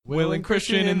Will and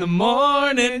Christian in the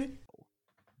morning.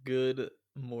 Good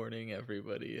morning,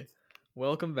 everybody.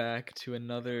 Welcome back to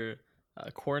another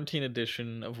quarantine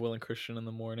edition of Will and Christian in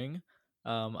the morning.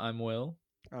 I'm Will.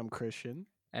 I'm Christian.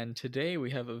 And today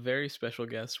we have a very special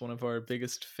guest, one of our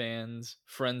biggest fans,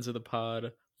 friends of the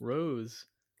pod, Rose.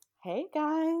 Hey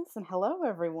guys, and hello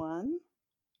everyone.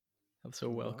 So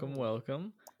welcome.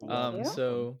 Thank you.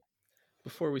 So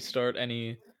before we start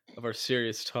any of our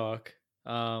serious talk,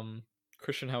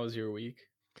 Christian, how was your week?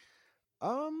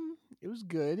 It was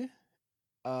good.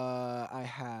 I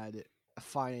had a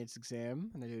finance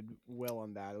exam and I did well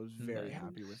on that. I was very Nice.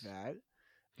 happy with that.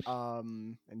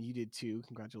 And you did too.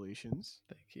 Congratulations.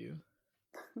 Thank you.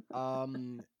 I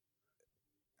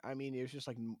mean, it was just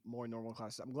like more normal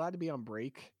classes. I'm glad to be on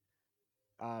break.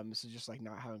 So just like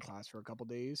not having class for a couple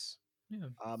days. Yeah.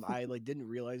 I like didn't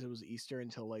realize it was Easter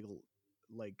until like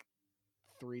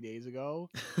 3 days ago.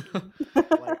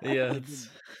 Yeah,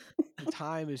 the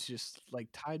time is just like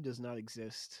time does not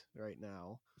exist right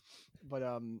now. But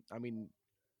I mean,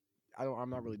 I'm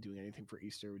not really doing anything for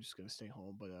Easter. We're just gonna stay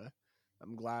home. But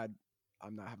I'm glad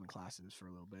I'm not having classes for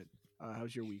a little bit.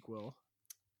 How's your week, Will?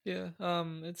 Yeah,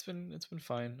 it's been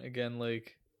fine. Again,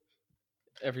 like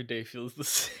every day feels the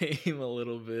same a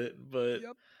little bit, but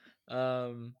Yep.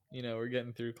 we're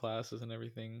getting through classes and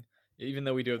everything. Even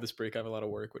though we do have this break, I have a lot of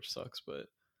work, which sucks, but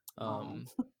I'll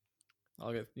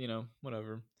get,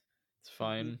 whatever. It's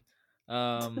fine.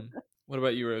 What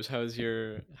about you, Rose? How have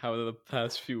the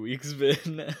past few weeks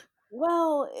been?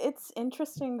 Well, it's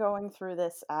interesting going through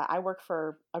this. I work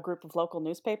for a group of local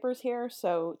newspapers here,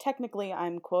 so technically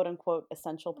I'm quote unquote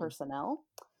essential personnel.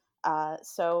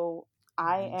 So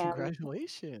I am.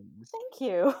 Congratulations. Thank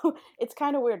you. It's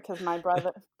kind of weird because my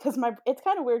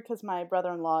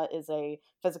brother-in-law is a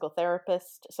physical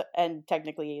therapist, and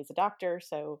technically he is a doctor,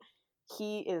 so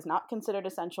he is not considered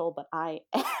essential, but I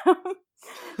am.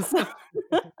 So,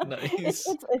 Nice.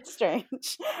 it's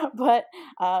strange, but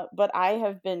I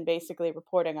have been basically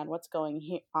reporting on what's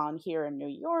going on here in New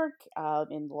York,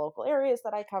 in the local areas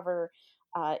that I cover.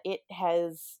 It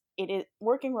is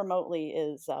working remotely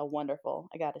is wonderful,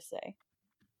 I gotta say.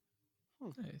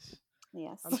 Nice.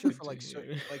 Yes. I'm sure for Good to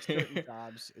certain hear.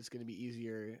 jobs, it's going to be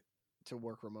easier to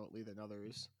work remotely than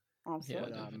others.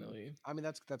 Absolutely. Yeah, definitely. I mean,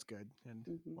 that's good. And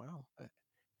wow,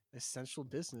 essential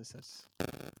business. That's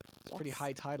a pretty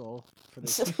high title for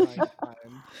this time.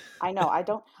 I know. I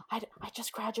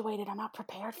just graduated. I'm not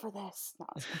prepared for this. No.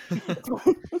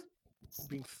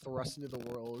 Being thrust into the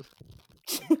world.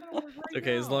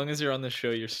 Okay, as long as you're on the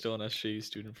show, you're still an SJU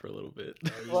student for a little bit.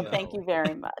 Well, thank you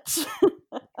very much.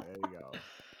 There you go.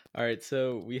 All right,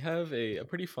 so we have a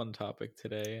pretty fun topic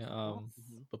today.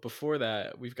 But before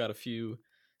that, we've got a few,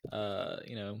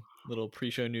 little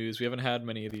pre-show news. We haven't had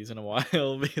many of these in a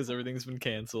while because everything's been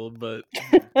canceled. But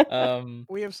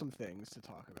we have some things to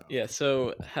talk about. Yeah.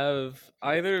 So, have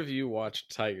either of you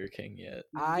watched Tiger King yet?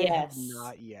 I have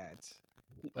not yet.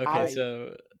 Okay,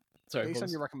 sorry. Based on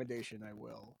your recommendation, I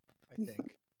will. I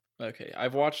think. Okay,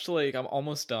 I've watched I'm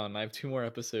almost done. I have 2 more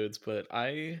episodes, but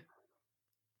damn,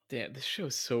 this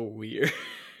show's so weird.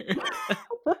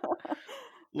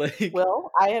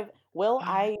 I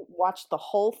watched the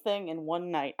whole thing in one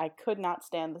night. I could not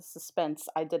stand the suspense.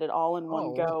 I did it all in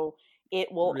one go.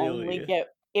 It will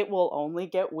only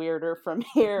get weirder from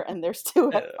here, and there's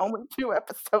only 2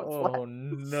 episodes left. Oh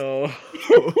no.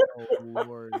 Oh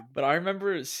Lord. But I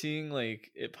remember seeing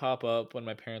it pop up when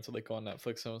my parents would go on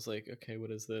Netflix, and I was like, okay,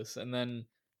 what is this? And then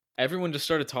everyone just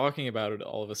started talking about it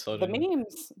all of a sudden. The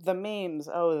memes.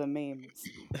 Oh, the memes.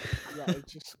 Yeah,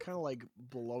 it's just kind of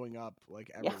blowing up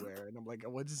everywhere, and I'm like,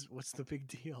 what's the big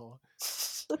deal?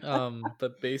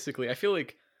 But basically, I feel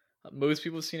like most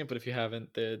people have seen it, but if you haven't,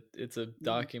 it's a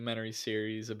documentary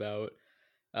series about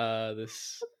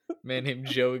this man named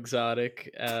Joe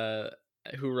Exotic,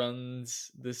 who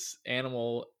runs this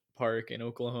animal park in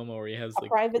Oklahoma where he has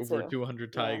over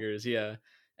 200 tigers. Yeah,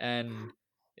 and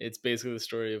it's basically the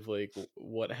story of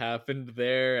what happened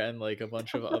there and a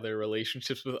bunch of other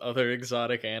relationships with other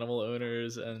exotic animal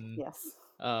owners and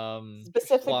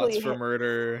plots for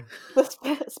murder.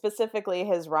 Specifically,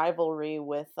 his rivalry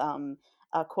with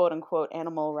a quote-unquote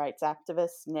animal rights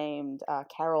activist named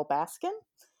Carol Baskin.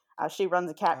 She runs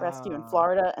a cat rescue in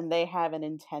Florida, and they have an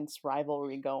intense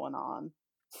rivalry going on.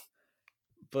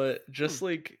 But just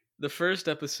the first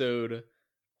episode,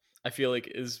 I feel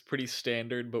is pretty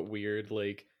standard but weird.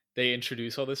 They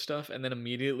introduce all this stuff, and then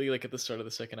immediately, at the start of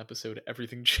the second episode,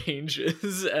 everything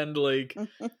changes, and there's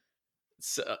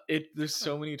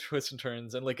so many twists and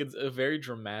turns, and it's a very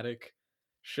dramatic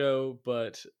show,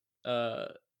 but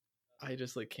I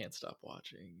just can't stop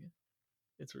watching.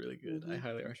 It's really good. I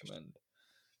highly recommend.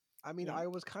 I mean, Yeah. I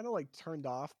was kind of like turned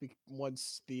off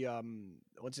once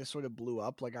once it sort of blew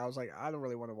up. Like I was like, I don't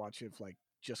really want to watch it if, like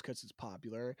just because it's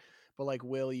popular. But like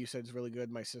Will, you said it's really good.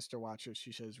 My sister watched it;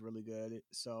 she says it's really good.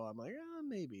 So I'm like,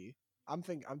 maybe. I'm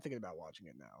thinking about watching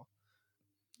it now.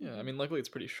 Yeah, I mean, luckily it's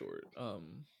pretty short.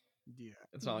 Yeah.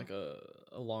 It's not like a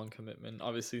long commitment.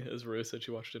 Obviously, as Rose said,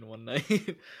 she watched it in one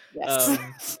night.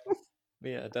 Yes. But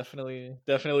yeah, definitely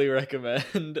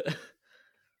recommend.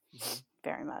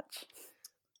 Very much.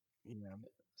 Yeah.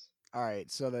 All right.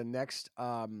 So the next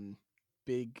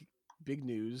big big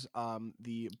news,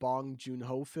 the Bong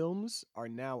Joon-ho films are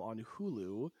now on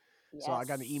Hulu. So I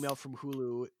got an email from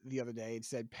Hulu the other day. It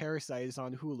said Parasite is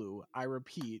on Hulu. I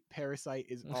repeat, Parasite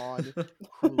is on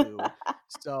Hulu.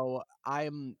 So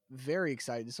I'm very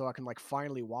excited so I can like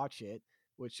finally watch it,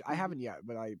 which I haven't yet,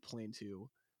 but I plan to.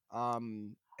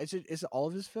 Is it all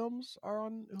of his films are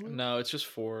on Hulu? No, it's just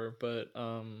 4, but I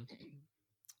know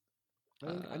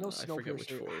I forget which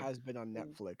Snowpiercer 4. has been on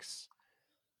Netflix,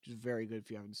 which is very good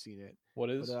if you haven't seen it. What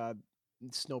But is?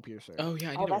 Snowpiercer, Oh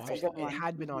yeah, I Oh, need to that's a watch good that. it one.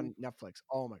 had been on Netflix.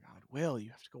 Oh my God, Will, you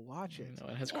have to go watch it. No,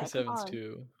 it has Yeah, Chris come Evans on.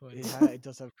 too. It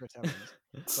does have Chris Evans.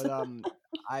 But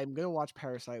I'm gonna watch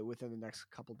Parasite within the next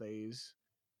couple days.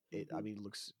 I mean, it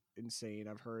looks insane.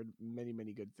 I've heard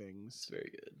many good It's things. very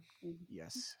good.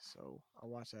 Yes, so I'll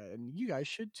watch that, and you guys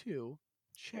should too.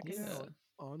 Check it Yeah. out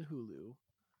on Hulu.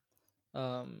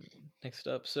 Next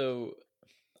up, so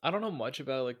I don't know much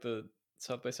about like the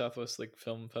South by Southwest like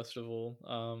film festival.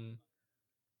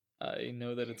 I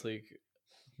know that it's like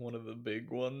one of the big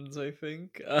ones, I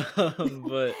think.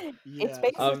 But It's Yeah,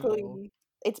 I um, know.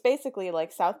 basically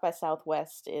like South by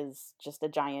Southwest is just a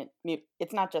giant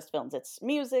it's not just films, it's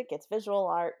music, it's visual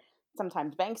art.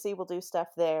 Sometimes Banksy will do stuff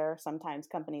there, sometimes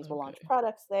companies will launch okay.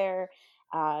 products there.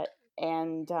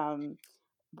 And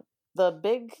the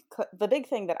big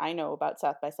thing that I know about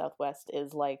South by Southwest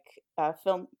is like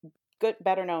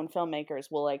better known filmmakers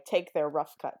will like take their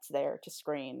rough cuts there to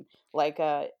screen. Like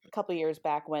a couple years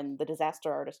back when The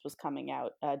Disaster Artist was coming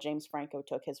out, James Franco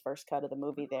took his first cut of the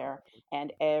movie there,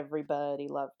 and everybody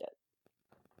loved it.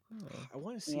 Oh, I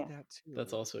want to see Yeah, that too.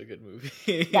 that's also a good movie.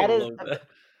 I that is. love that.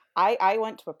 I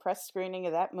went to a press screening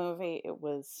of that movie. It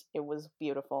was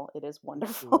beautiful. It is Cool.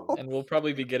 wonderful. And we'll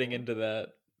probably be getting into that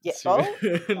Yeah. soon. Talk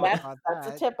That's about that's a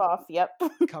that tip off. Yep.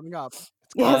 coming up. It's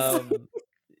coming Yes. up.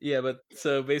 Yeah, but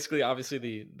so basically,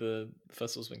 obviously, the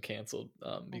festival's been canceled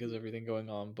because of everything going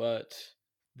on. But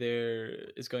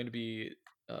there is going to be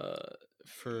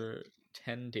for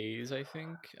 10 days, I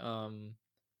think,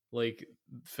 like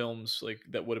films like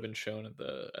that would have been shown at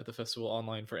the festival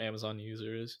online for Amazon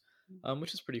users,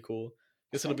 which is pretty cool.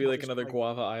 Guess it'll be like Just another like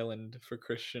Guava Island for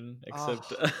Christian,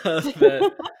 except oh,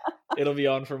 that it'll be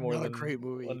on for more another than great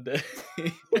movie. one day.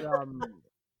 But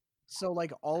so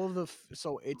like all of the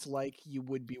so it's like you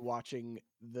would be watching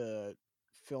the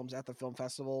films at the film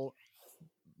festival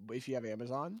if you have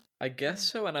Amazon. I guess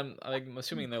so, and I'm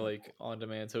assuming they're like on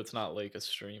demand, so it's not like a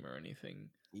stream or anything.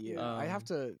 Yeah, I have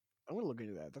to. I'm gonna look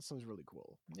into that. That sounds really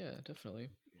cool. Yeah, definitely.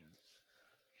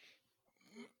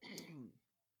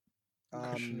 Yeah.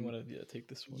 Christian, you want to take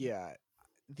this one? Yeah.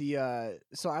 The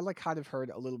so I like kind of heard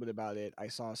a little bit about it. I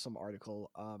saw some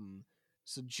article.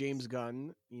 So James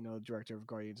Gunn, director of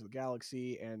Guardians of the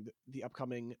Galaxy and the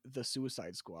upcoming The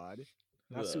Suicide Squad.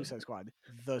 Not Suicide Squad,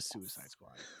 The Suicide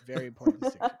Squad. Very important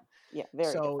distinction. Yeah,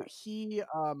 very So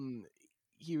different.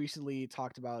 he recently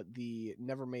talked about the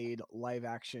never made live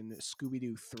action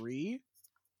Scooby-Doo 3.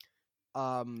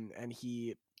 And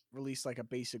he released like a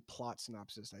basic plot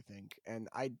synopsis, I think. And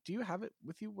do you have it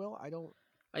with you, Will? I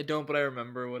don't, but I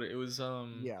remember what it was.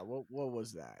 Yeah, what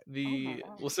was that?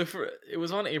 It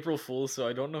was on April Fool's, so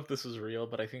I don't know if this was real,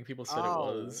 but I think people said it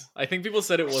Oh. was. I think people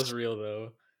said it was real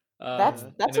though. That's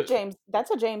and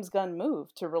a James Gunn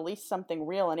move to release something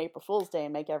real on April Fool's Day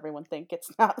and make everyone think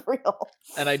it's not real.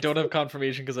 And I don't have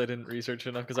confirmation because I didn't research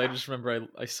enough, because I just remember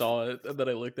I saw it and then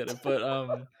I looked at it. But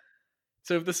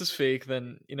so if this is fake,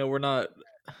 then we're not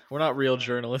real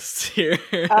journalists here.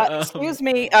 Excuse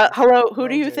me. Hello. Who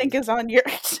do you think is on your?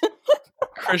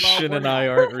 Christian and I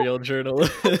aren't real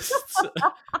journalists.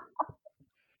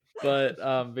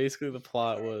 But basically, the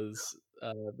plot was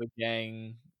the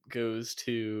gang goes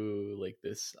to like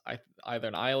this either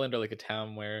an island or like a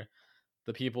town where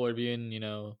the people are being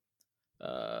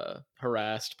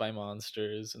harassed by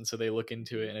monsters, and so they look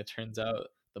into it, and it turns out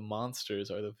the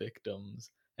monsters are the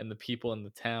victims and the people in the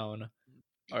town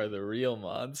are the real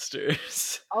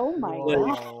monsters. Oh my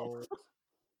god.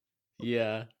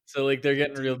 Yeah, so like they're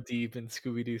getting real deep in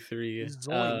Scooby-Doo 3.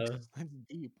 Zoinks. That's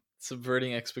deep.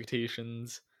 Subverting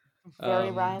expectations. Very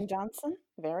Ryan Johnson.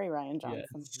 Very Ryan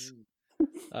Johnson.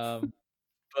 Yes.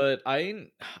 But I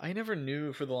never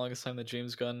knew for the longest time that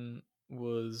James Gunn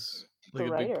was The like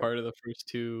a big writer. part of the first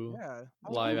two Yeah,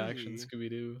 that's live action crazy. Scooby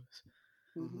Doo,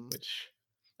 Mhm. which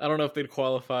I don't know if they'd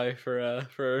qualify for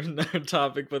another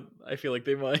topic, but I feel like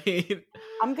they might.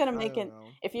 I'm gonna I make don't it. know.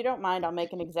 If you don't mind, I'll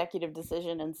make an executive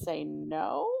decision and say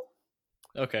no.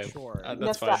 Okay, Sure.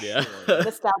 that's fine. Yeah, Sure.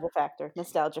 Nostalgia factor.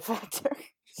 Nostalgia factor.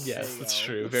 There yes, you that's go.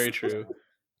 true. Very true.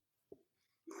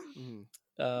 Mhm.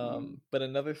 But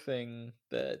another thing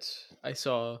that I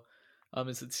saw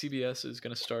is that CBS is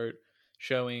going to start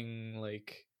showing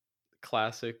like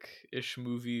classic-ish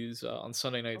movies on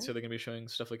Sunday night. So they're going to be showing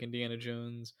stuff like Indiana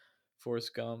Jones,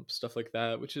 Forrest Gump, stuff like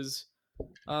that, which is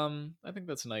I think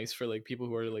that's nice for like people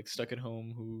who are like stuck at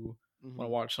home who want to Mhm.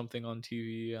 watch something on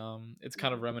TV. It's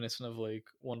kind of reminiscent of like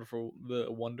wonderful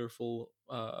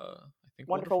I think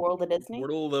Wonderful World of Disney.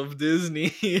 World of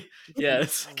Disney.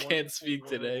 Yes, A can't Wonderful speak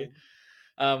today.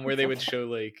 World. Where It's they would okay. show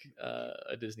like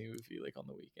a Disney movie like on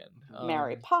the weekend.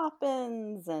 Mary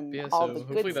Poppins and Yeah, all the so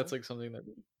good. hopefully that's like something that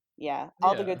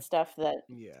All the yeah. good stuff that.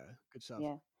 Yeah, good stuff.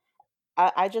 Yeah.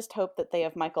 I just hope that they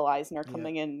have Michael Eisner Yeah.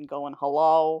 coming in and going,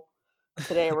 "Hello,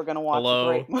 today we're gonna watch a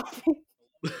great Hello. movie."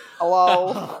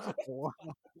 Hello.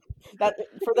 That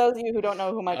for those of you who don't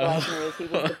know who Michael Eisner is, he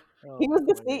was the Oh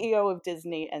boy. CEO of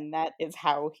Disney, and that is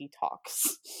how he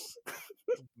talks.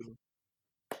 Mhm.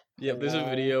 Yeah, there's a Hello.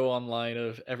 video online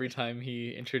of every time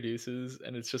he introduces,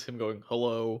 and it's just him going,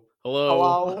 "Hello, hello,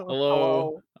 Hello. hello."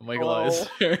 Hello. I'm Michael Hello.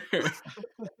 Eisner.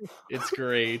 It's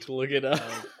great. Look it up.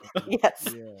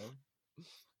 Yes. Yeah.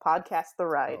 Podcast The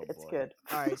Ride. Oh It's boy. good.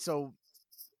 All right, so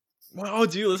Oh,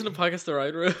 do you listen to Podcast The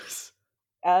Ride, Rose?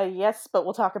 Yes, but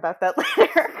we'll talk about that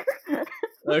later.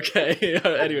 Okay.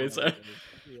 oh Anyways, my goodness.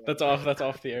 Yeah. that's off. That's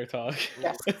off the air talk.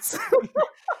 Yes.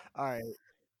 All right.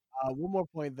 One more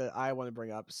point that I want to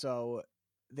bring up. So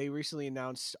they recently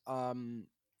announced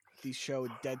the show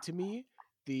Dead to Me.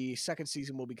 The second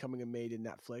season will be coming in May to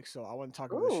Netflix. So I want to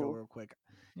talk about the show Ooh. real quick.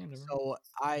 Yeah, never. So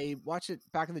I watched it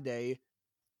back in the day.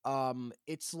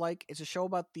 It's a show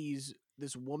about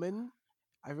this woman.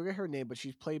 I forget her name, but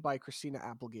she's played by Christina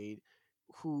Applegate,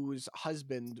 whose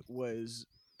husband was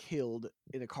killed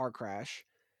in a car crash.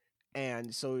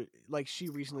 And so like she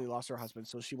recently lost her husband,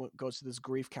 so she goes to this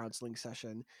grief counseling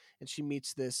session, and she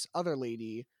meets this other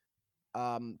lady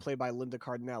played by Linda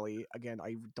Cardinelli. Again,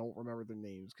 I don't remember their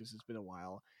names because it's been a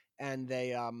while. And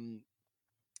they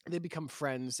become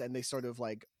friends, and they sort of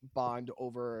like bond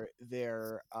over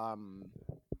their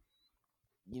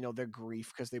their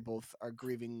grief, because they both are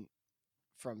grieving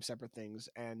from separate things,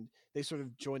 and they sort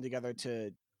of join together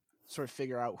to sort of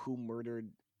figure out who murdered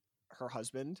her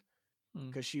husband,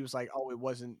 because she was like, oh, it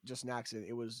wasn't just an accident,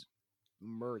 it was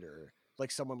murder, like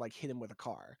someone like hit him with a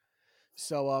car.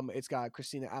 So it's got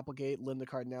Christina Applegate, Linda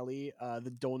Cardinelli,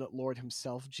 the Donut Lord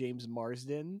himself, James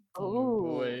Marsden. Oh Ooh.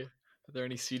 boy. Are there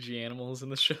any CG animals in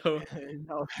the show?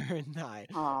 No, they're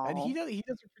not. And he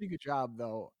does a pretty good job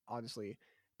though, honestly.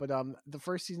 But the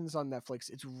first season's on Netflix.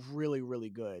 It's really, really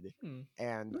good.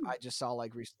 And I just saw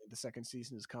like recently the second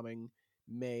season is coming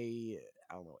May,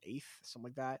 I don't know, 8th, something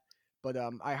like that. But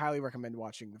I highly recommend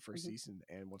watching the first season,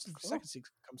 and once the second season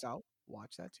comes out,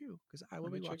 watch that too, because I will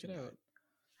be watching it out.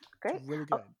 Great. It's really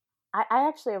good. I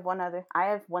actually have I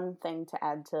have one thing to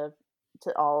add to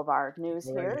all of our news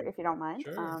Go right here, ahead. if you don't mind.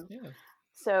 Sure. Yeah.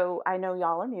 So I know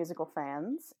y'all are musical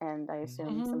fans, and I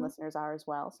assume some listeners are as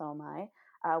well. So am I.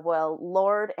 Well,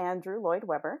 Lord Andrew Lloyd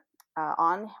Webber,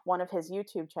 on one of his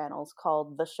YouTube channels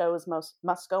called "The Shows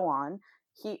Must Go On,"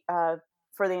 he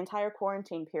for the entire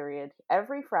quarantine period,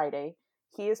 every Friday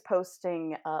he is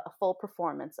posting a full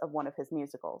performance of one of his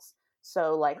musicals.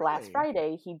 So, like last Really?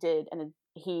 Friday,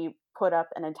 he put up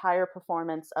an entire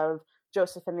performance of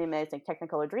Joseph and the Amazing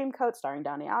Technicolor Dreamcoat, starring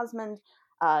Donny Osmond.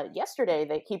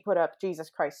 Yesterday, he put up Jesus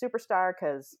Christ Superstar,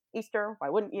 because Easter, why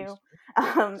wouldn't you?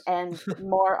 And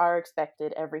more are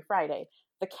expected every Friday.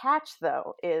 The catch,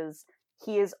 though, is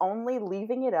he is only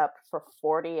leaving it up for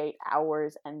 48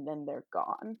 hours, and then they're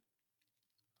gone.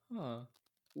 Huh.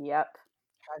 Yep.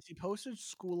 Has he posted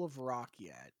School of Rock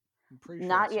yet? I'm pretty sure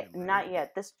Not that's yet. him, right? Not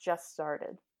yet. This just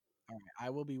started. All right, I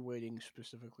will be waiting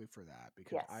specifically for that,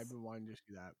 because Yes. I've been wanting to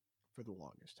see that for the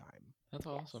longest time. That's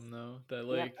awesome, though. That Yep.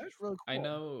 like That's really cool. I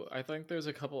know. I think there's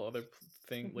a couple other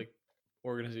like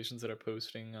organizations that are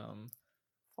posting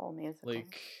Full musical.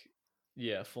 like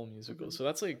full musicals. So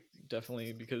that's like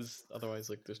definitely, because otherwise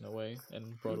like there's no way,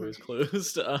 and Broadway is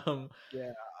closed.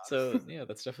 Yeah. So yeah,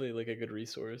 that's definitely like a good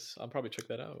resource. I'll probably check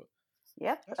that out.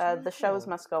 Yep. That's really The Shows cool.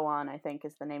 Must Go On, I think,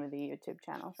 is the name of the YouTube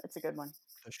channel. It's a good one.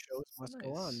 The shows must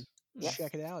go on. Nice. Yes.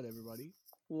 Check it out, everybody.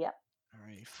 Yep. All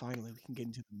right, finally we can get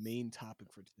into the main topic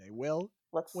for today. Will,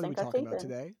 Let's what are we sink our talking teeth about in.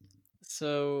 today?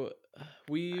 So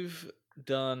we've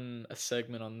done a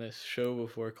segment on this show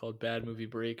before called Bad Movie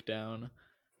Breakdown,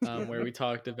 where we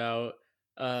talked about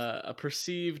a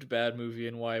perceived bad movie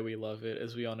and why we love it.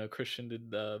 As we all know, Christian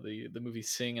did the movie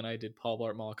Sing, and I did Paul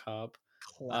Blart Mall Cop.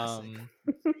 Classic.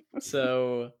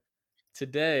 So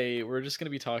today we're just going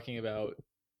to be talking about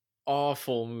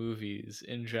awful movies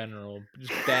in general,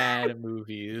 just bad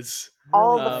movies.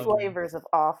 All Really the Um, flavors of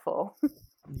awful.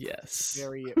 Yes.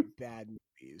 very bad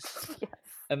movies. Yes.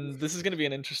 And this is going to be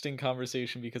an interesting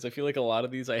conversation because I feel like a lot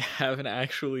of these I haven't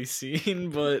actually seen,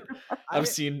 but I've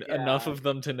seen enough yeah. of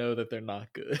them to know that they're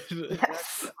not good.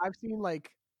 Yes. I've seen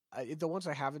like the ones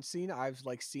I haven't seen. I've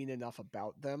like seen enough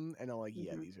about them, and I'm like,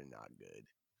 yeah, Mhm. these are not good.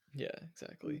 Yeah,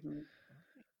 exactly. Mhm.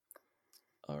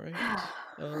 All right.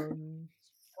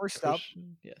 First up,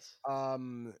 Christian, yes.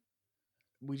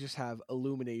 we just have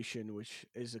Illumination, which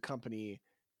is a company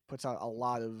puts out a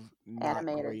lot of not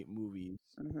Animated. great movies,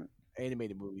 Mhm.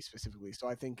 animated movies specifically. So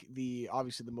I think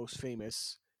obviously the most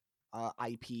famous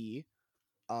IP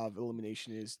of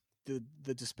Illumination is the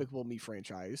Despicable Me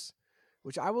franchise,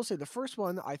 which I will say the first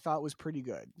one I thought was pretty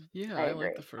good. Yeah, I I like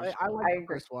agree. the first I one. liked I the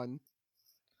agree. first one.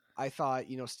 I thought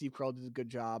Steve Carell did a good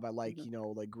job. I like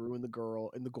Mhm. like Gru and the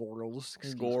Gorals.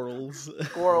 Excuse me. Gorals.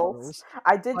 Squirrels.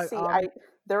 I did But see.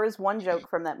 There is one joke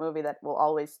from that movie that will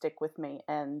always stick with me,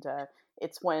 and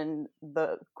it's when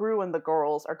the Gru and the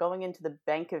girls are going into the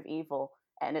Bank of Evil,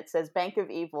 and it says Bank of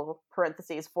Evil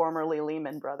 (parentheses formerly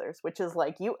Lehman Brothers), which is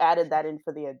like you added that in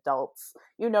for the adults.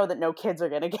 You know that no kids are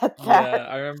gonna get Yeah, that.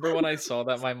 I remember when I saw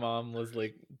that, my mom was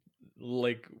like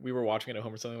we were watching it at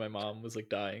home or something. My mom was like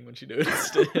dying when she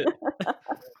noticed it.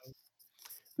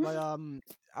 but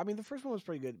I mean the first one was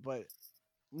pretty good, but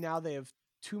now they have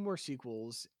two more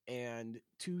sequels and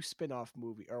one spin-off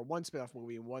movie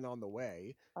and one on the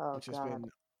way, Oh which has God.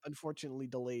 been unfortunately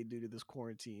delayed due to this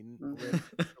quarantine. Mhm. Rip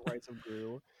the rights of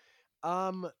Gru.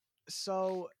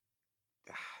 So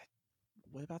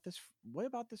what about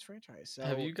this franchise?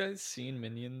 Have So you guys seen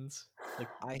Minions? Like,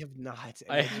 I have not,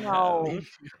 and I I do not No. plan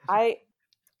to. I.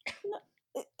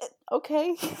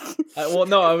 Okay. well,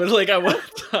 no, I was like,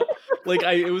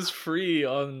 it was free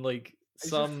on like Is it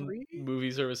some free?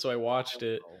 movie service, so I watched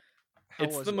it. Oh, how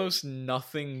It's was the it? most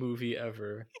nothing movie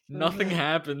ever. Mhm. Nothing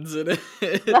happens in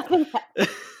it. Nothing.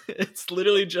 It's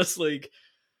literally just like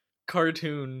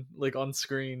cartoon, like on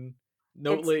screen.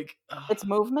 No, It's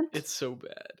movement. it's so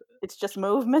bad. It's just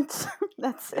movement.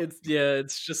 That's it.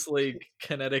 It's just like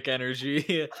kinetic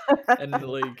energy, and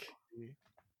like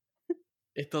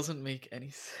it doesn't make any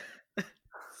sense.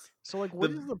 So like,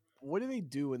 what do they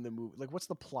do in the movie? Like, what's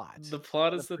the plot? The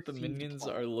plot The is that the perceived minions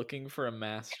plot. are looking for a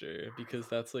master because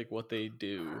that's like what they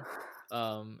do.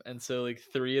 And so like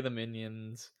three of the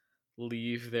minions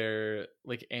leave their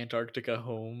like Antarctica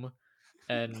home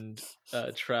and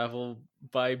travel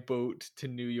by boat to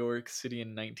New York City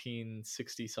in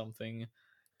 1960 something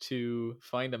to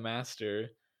find a master,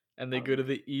 and they go to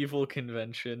the evil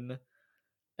convention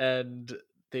and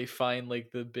they find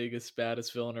like the biggest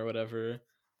baddest villain or whatever,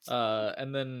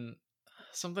 and then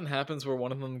something happens where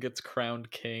one of them gets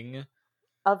crowned king.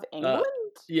 Of England?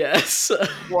 Yes.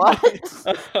 What?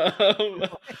 um,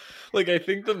 like I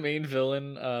think the main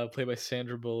villain, played by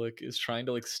Sandra Bullock, is trying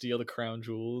to like steal the crown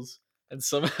jewels, and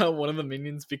somehow one of the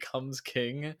minions becomes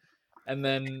king, and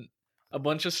then a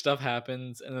bunch of stuff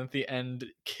happens, and then at the end,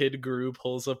 Kid Gru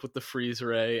pulls up with the freeze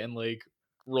ray and like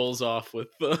rolls off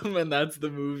with them, and that's the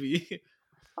movie.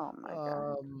 Oh my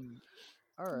god.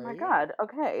 All Oh my right. god.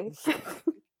 Okay.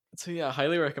 So yeah,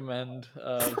 highly recommend.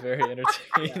 Very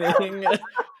entertaining.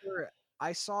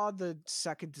 I saw the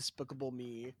second Despicable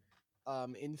Me,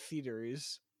 in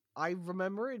theaters. I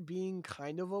remember it being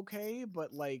kind of okay,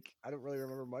 but like I don't really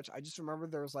remember much. I just remember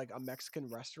there was like a Mexican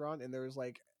restaurant and there was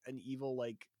like an evil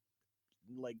like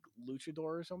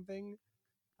luchador or something.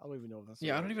 I don't even know if that's the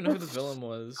Yeah, I right don't even word. know who the villain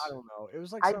was. I don't know. It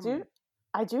was like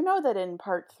I do know that in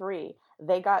part 3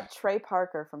 they got Trey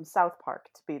Parker from South Park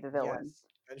to be the villain. Yes,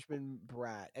 Benjamin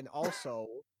Bratt, and also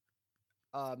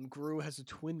Gru has a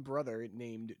twin brother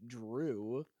named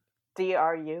Drew.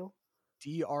 DRU.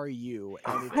 DRU,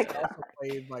 Oh and my it's god. also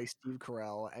played by Steve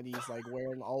Carell, and he's like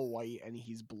wearing all white, and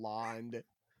he's blonde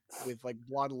with like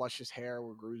blonde luscious hair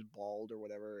where Gru's bald or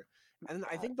whatever. And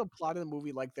I think the plot of the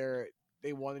movie, like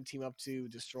they want to team up to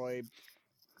destroy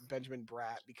Benjamin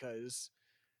Bratt because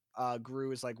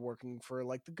Gru is like working for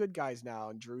like the good guys now,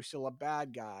 and Drew's still a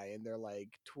bad guy, and they're like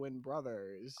twin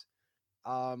brothers.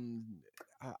 Um,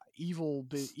 evil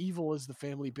is the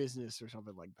family business or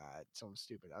something like that. Sounds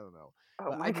stupid. I don't know, Oh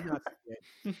but my I did god. not see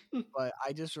it. But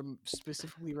I just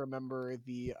specifically remember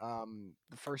the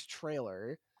first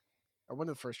trailer, or one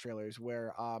of the first trailers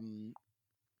where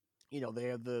they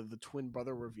have the twin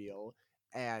brother reveal,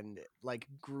 and like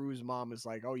Gru's mom is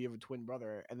like, "Oh, you have a twin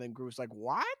brother," and then Gru's like,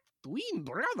 "What? Twin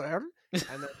brother?" And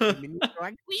then the minions are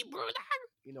like, "Twin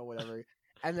brother," whatever.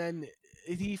 And then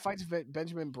he fights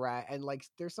Benjamin Bratt, and like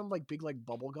there's some like big like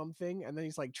bubblegum thing, and then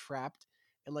he's like trapped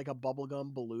in like a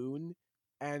bubblegum balloon,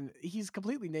 and he's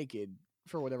completely naked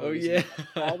for whatever Oh reason.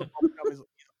 yeah. All the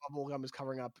bubblegum is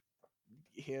covering up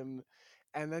him,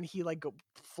 and then he like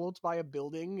floats by a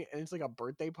building, and it's like a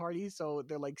birthday party, so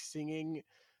they're like singing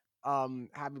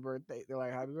happy birthday, they're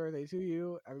like happy birthday to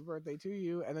you, happy birthday to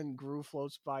you, and then Gru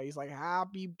floats by, he's like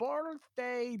happy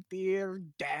birthday dear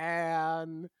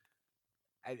Dan,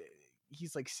 and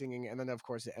he's like singing, and then of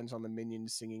course it ends on the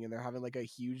minions singing, and they're having like a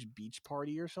huge beach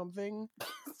party or something.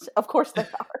 Of course they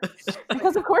are.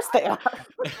 Because of course they are.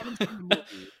 I haven't seen the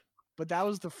movie, but that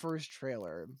was the first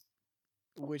trailer,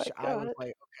 which I was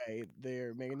like, okay,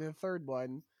 they're making the third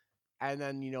one, and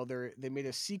then they made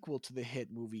a sequel to the hit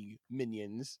movie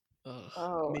Minions.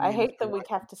 Oh, I Minions hate that we Rise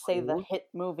have to say the Two. hit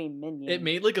movie Minions. It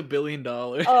made like $1 billion.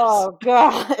 Oh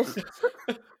god.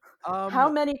 How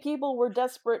Um, many people were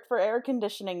desperate for air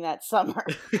conditioning that summer?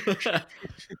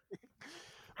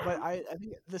 but I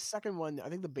think the second one, I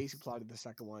think the basic plot of the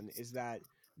second one is that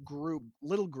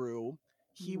little Gru,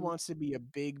 he Mhm. wants to be a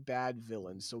big bad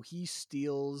villain, so he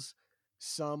steals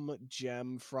some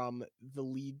gem from the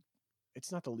lead.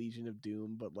 It's not the Legion of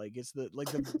Doom, but like it's the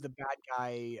bad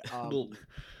guy. Little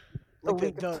Like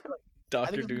League of the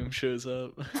Doctor it's- Doom shows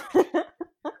up.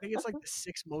 I think it's like the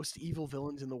 6 most evil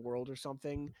villains in the world or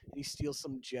something. And he steals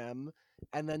some gem,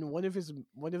 and then one of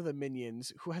the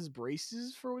minions who has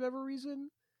braces for whatever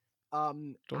reason,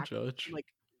 Don't actually, judge. like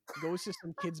goes to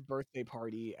some kid's birthday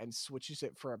party and switches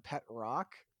it for a pet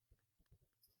rock.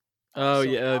 Oh So,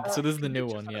 yeah, so this is the they new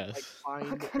just one, have to, yes.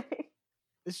 find. Okay.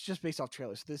 This is just based off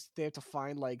trailers. So they have to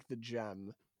find like the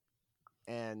gem,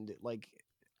 and like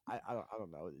I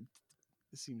don't know.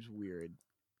 It seems weird.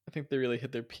 I think they really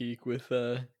hit their peak with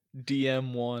DM1.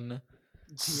 DM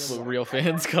What one. real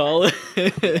fans call it.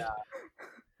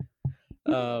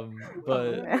 But Oh,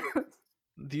 man.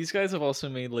 these guys have also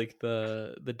made like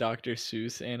the Dr.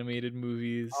 Seuss animated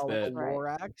movies Oh, that the Right.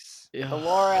 Lorax. The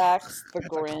Lorax, the That's a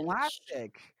Grinch,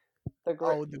 classic. the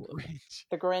Oh, the Grinch.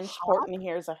 the Grinch, Hop? Horton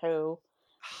Hears a Who.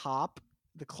 Hop,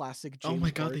 the classic Oh James my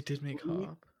god, they Marsden did make movie.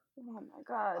 Hop. Oh my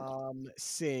god.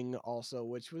 Sing also,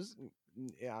 which was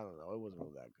yeah, I don't know, it wasn't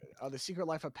really that good. The Secret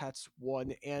Life of Pets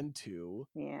 1 and 2.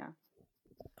 Yeah.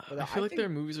 But I feel like think, their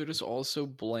movies are just all so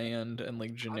bland and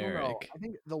like I don't know. generic I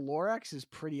think the Lorax is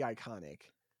pretty iconic.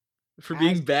 for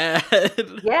being As- bad.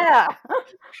 Yeah.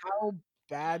 How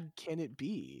bad can it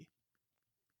be?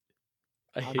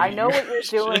 hate I know you, what you're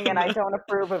doing, and I Christian. don't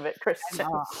approve of it, And Christian.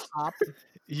 Hop,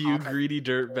 You Hop- greedy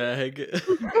dirtbag.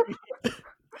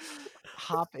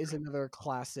 Hop is another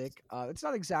classic. It's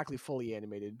not exactly fully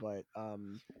animated, but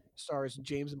stars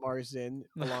James Marsden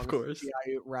Of along course. with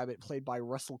G.I. Rabbit, played by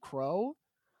Russell Crowe,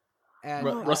 and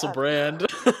Oh my Russell God. Brand.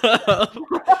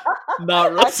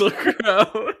 Not Russell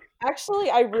Crowe. Actually,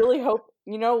 I really hope.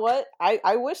 You know what?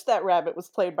 I wish that rabbit was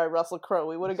played by Russell Crowe.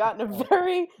 We would have gotten a more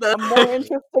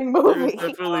interesting movie.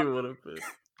 Definitely would have been.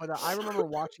 But I remember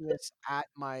watching this at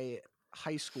my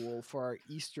high school for our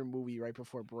Easter movie right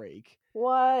before break.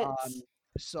 What?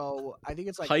 So I think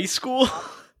it's like High school?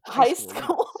 High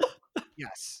school?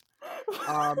 Yes.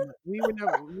 We were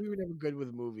never good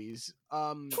with movies.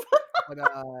 But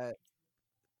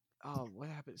what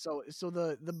happened? So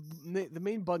the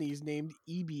main bunny is named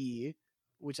EB,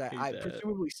 which I Hate that.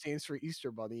 presumably stands for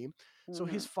Easter Bunny. So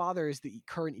his Mhm. father is the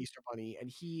current Easter Bunny, and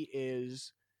he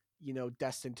is,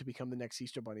 destined to become the next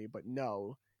Easter Bunny. But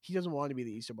no, he doesn't want to be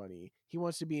the Easter Bunny. He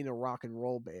wants to be in a rock and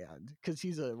roll band because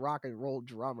he's a rock and roll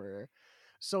drummer.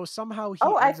 So somehow he.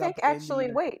 Oh, I ends up think in the actually,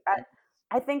 United wait.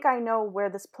 I think I know where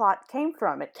this plot came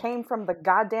from. It came from the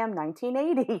goddamn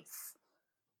 1980s.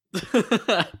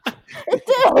 It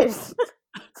did.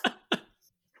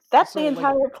 That's So, the like,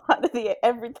 entire plot of the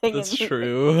everything. That's in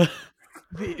true.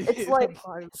 It's like,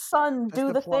 son, that's do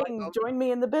the the plot thing. of- Join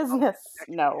me in the business.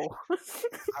 No.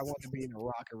 I want to be in a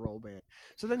rock and roll band.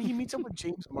 So then he meets up with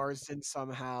James Marsden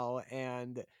somehow,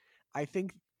 and I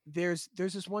think there's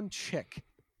this one chick,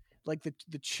 like the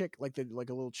chick, like a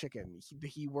little chicken.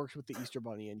 He works with the Easter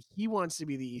Bunny, and he wants to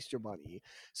be the Easter Bunny.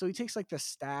 So he takes like the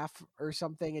staff or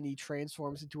something, and he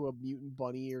transforms into a mutant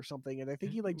bunny or something. And I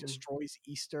think he like Ooh. destroys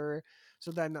Easter.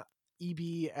 So then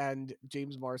EB and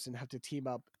James Marsden have to team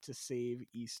up to save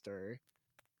Easter.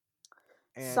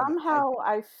 And Somehow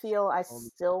I feel I Um,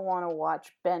 still want to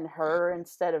watch Ben-Hur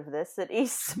instead of this at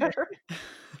Easter.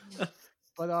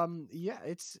 But yeah,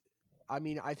 I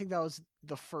mean, I think that was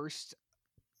the first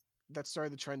that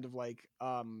started the trend of like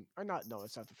or not, no,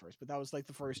 it's not the first, but that was like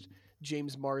the first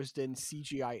James Marsden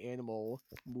CGI animal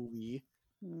movie.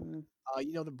 Mm,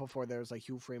 You know that before there was like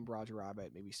Who Framed Roger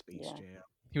Rabbit, maybe Space yeah. Jam.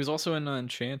 He was also in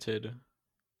Enchanted,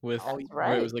 with Oh, That's where it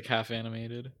right. was like half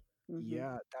animated. Mhm.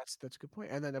 yeah, that's a good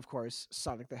point. And then of course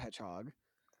Sonic the Hedgehog,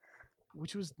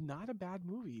 which was not a bad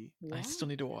movie. I Yeah. still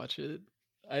need to watch it.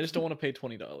 I just don't want to pay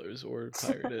 $20 or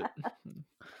pirate it. Yes.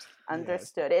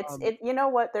 Understood. You know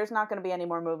what? There's not going to be any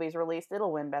more movies released.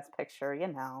 It'll win Best Picture, you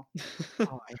know.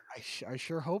 I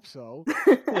sure hope so.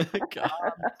 God.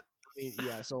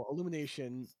 Yeah, so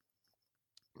Illumination,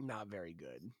 not very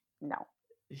good. No.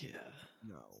 Yeah.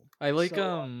 No. I like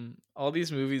So, all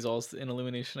these movies also in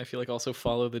Illumination, I feel like also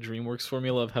follow the DreamWorks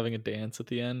formula of having a dance at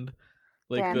the end.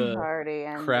 Like Dance the party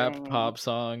crap ending. pop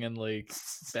song and like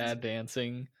bad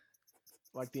dancing.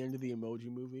 like the end of the Emoji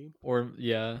Movie. Or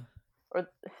yeah.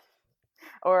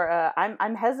 Or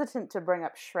I'm hesitant to bring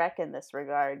up Shrek in this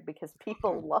regard because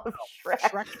people love Shrek.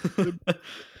 Shrek.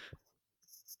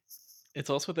 It's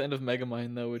also at the end of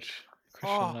Megamind though, which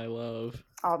Christian and I love.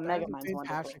 Oh, That is a Megamind's wonderful.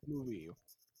 fantastic movie.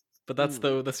 But that's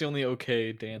the only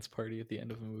okay dance party at the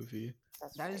end of a movie.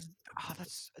 That's That right.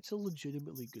 is it's a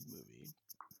legitimately good movie.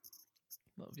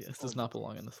 Love, yes, does not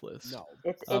belong on this list. No,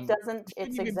 It Um, doesn't. shouldn't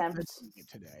It's even be exempt. mentioning it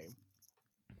today.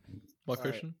 What, All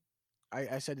right. Christian?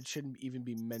 I said it shouldn't even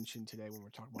be mentioned today when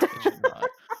we're talking It about should not.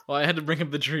 Well, I had to bring up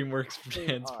the DreamWorks They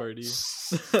dance are. party.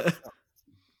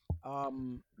 Oh,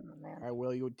 man. All right,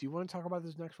 Will, do you want to talk about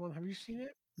this next one? Have you seen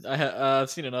it? I've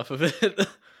seen enough of it.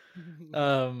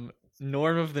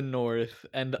 Norm of the North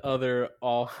and other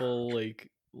awful like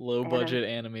low budget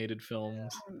animated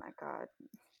films. Oh my god.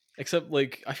 Except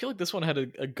like I feel like this one had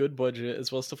a good budget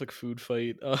as well as stuff like Food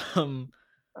Fight. Oh,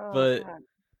 But god.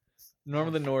 Norm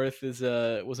of the North was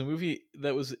a movie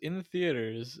that was in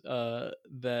theaters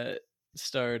that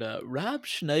starred Rob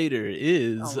Schneider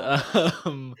is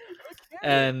Oh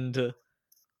and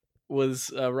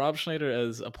was Rob Schneider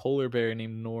as a polar bear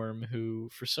named Norm, who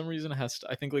for some reason has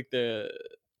to, I think like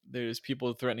there's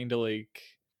people threatening to like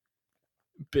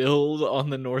build on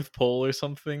the North Pole or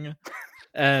something,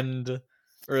 and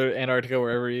or Antarctica,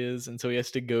 wherever he is, and so he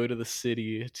has to go to the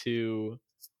city to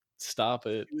stop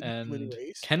it. With the human And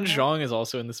race, Ken perhaps? Jeong is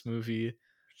also in this movie.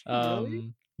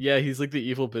 Really? Yeah, he's like the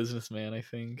evil businessman, I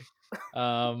think.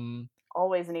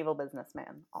 Always an evil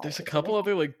businessman. There's a Always. couple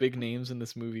other like big names in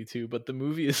this movie too, but the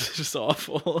movie is just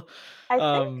awful. I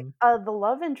think the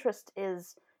love interest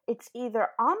is it's either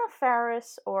Anna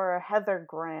Faris or Heather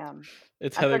Graham.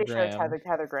 It's I'm Heather pretty sure it's Graham.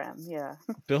 Heather Graham. Yeah.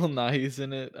 Bill Nighy's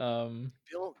in it.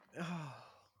 Bill,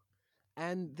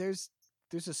 and there's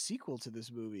a sequel to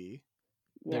this movie.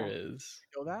 There Yeah. is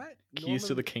You know that? Keys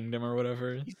to the Kingdom or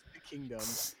whatever. Keys to the Kingdom.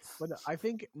 But I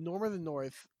think Norm of the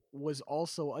North was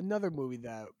also another movie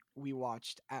that we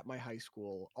watched at my high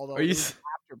school. Although Are it you? was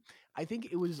after, I think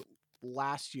it was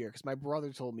last year because my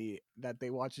brother told me that they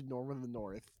watched Norm of the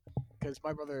North because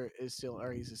my brother is still,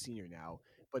 or he's a senior now.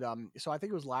 But so I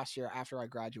think it was last year after I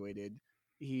graduated.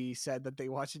 He said that they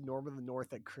watched Norm of the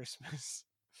North at Christmas.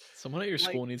 Someone at your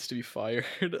school needs to be fired.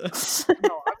 No,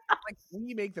 like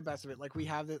we make the best of it. Like we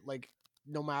have it. Like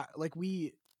no matter, like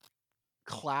we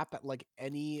clap at like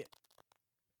anything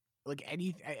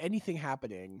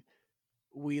happening.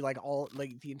 We like all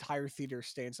like the entire theater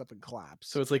stands up and claps.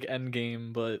 So it's like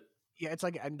Endgame, but yeah, it's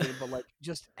like Endgame, but like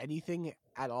just anything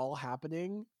at all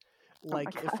happening.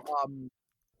 Like if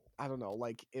I don't know,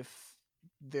 like if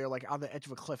they're like on the edge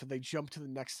of a cliff and they jump to the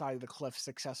next side of the cliff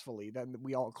successfully, then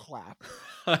we all clap.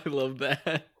 I love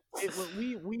that.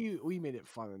 We made it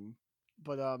fun,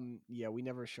 but yeah, we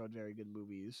never showed very good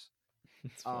movies.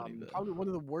 It's funny though. Probably one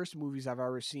of the worst movies I've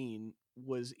ever seen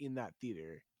was in that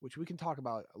theater, which we can talk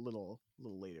about a little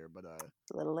later. But a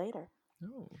little later.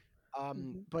 Oh.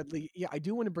 But yeah, I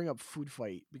do want to bring up Food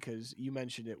Fight because you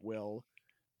mentioned it, Will.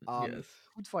 Yes.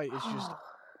 Food Fight is just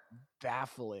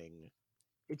baffling.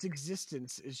 Its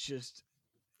existence is just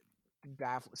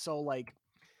baffling. So like,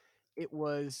 it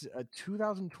was a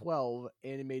 2012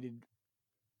 animated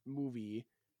movie.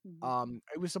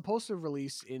 It was supposed to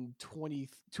release in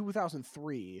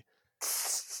 2003,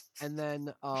 and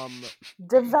then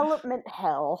development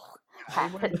hell it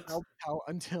went happened. hell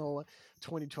until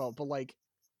 2012. But like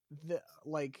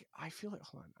I feel like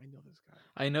hold on, I know this guy.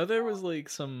 I know there was like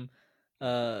some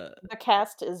The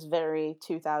cast is very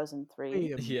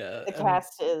 2003. yeah. The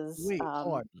cast is Wait,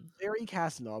 hold on. Larry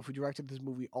Casanov, who directed this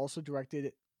movie, also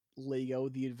directed Lego: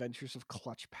 The Adventures of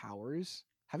Clutch Powers.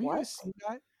 Have you guys seen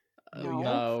that?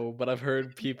 No, but I've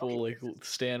heard people like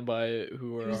stand by it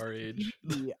who are our age.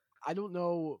 I don't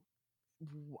know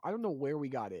where we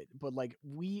got it, but like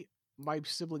we my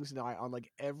siblings and I, on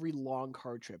like every long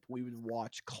car trip, we would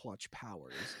watch Clutch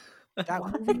Powers. That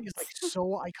movie is like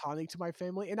so iconic to my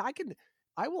family, and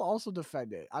I will also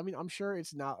defend it. I mean, I'm sure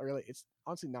it's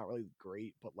honestly not really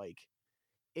great, but like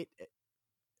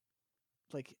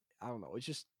like I don't know, it's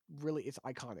just really it's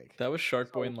iconic. That was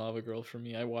Shark Boy and Lava Girl for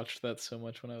me. I watched that so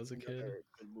much when I was a kid. Another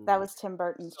good movie. That was Tim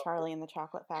Burton's Charlie and the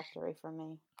Chocolate Factory for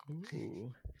me.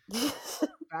 Ooh.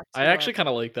 Back I to, actually kind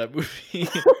of like that movie.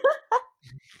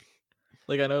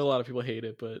 Like I know a lot of people hate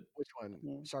it, but which one?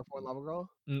 Yeah. Shark Boy and Lava Girl?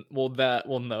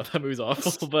 well, no, that movie's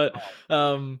awful. But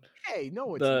Hey,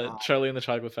 no, it's the not. Charlie and the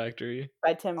Chocolate Factory.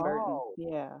 By Tim Burton. Oh.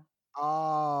 Yeah.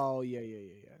 Oh, yeah.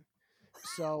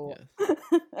 So, Yeah.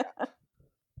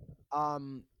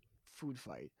 Food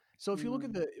Fight. So if you look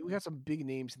at we got some big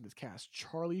names in this cast.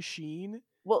 Charlie Sheen.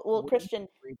 Well, Christian,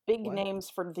 big what? names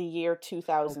for the year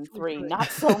 2003, Fight.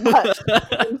 not so much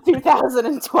in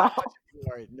 2012.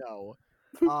 Right, no.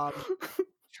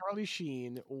 Charlie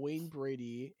Sheen, Wayne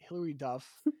Brady, Hilary Duff,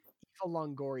 Eva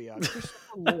Longoria,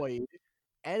 Christopher Lloyd,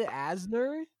 Ed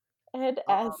Asner. Ed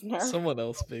Asner. Someone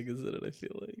else big is in it, I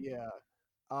feel like. Yeah.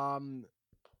 I'm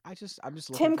just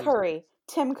looking Tim for Curry.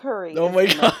 Tim Curry. Oh my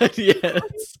god,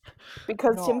 yes.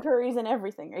 Because No. Tim Curry's in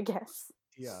everything, I guess.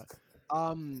 Yeah.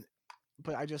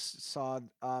 But I just saw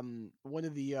one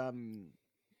of the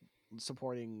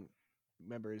supporting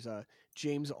members,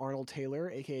 James Arnold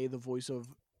Taylor, aka the voice of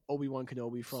Obi-Wan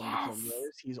Kenobi from the Clone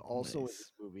Wars. He's also in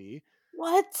this movie.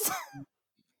 What?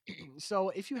 So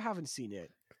if you haven't seen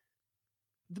it,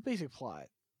 the basic plot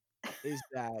is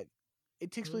that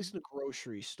it takes place in a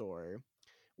grocery store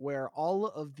where all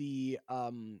of the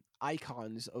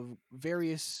icons of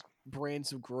various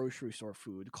brands of grocery store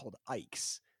food called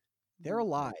Ikes, they're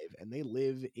alive and they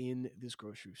live in this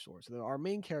grocery store. So our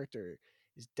main character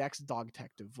is Dex Dog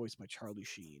Detective, voiced by Charlie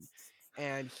Sheen.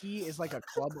 And he is like a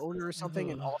club owner or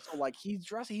something, and also like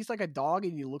he's like a dog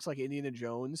and he looks like Indiana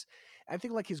Jones. I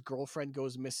think like his girlfriend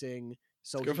goes missing.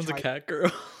 So His girlfriend's a cat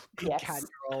girl. Yes. Cat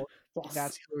girl. Yes.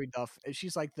 That's Hilary Duff. And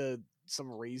she's like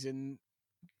some raisin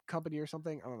company or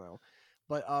something. I don't know.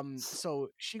 But so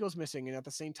she goes missing, and at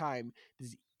the same time,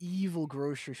 this evil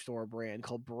grocery store brand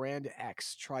called Brand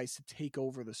X tries to take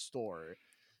over the store.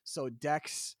 So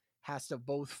Dex has to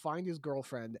both find his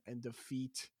girlfriend and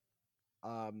defeat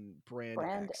Brand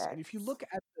X. And if you look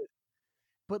at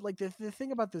the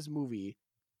thing about this movie,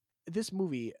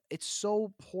 it's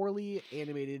so poorly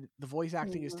animated. The voice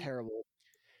acting is terrible.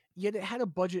 Yet it had a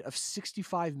budget of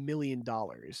 $65 million.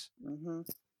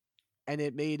 And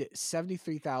it made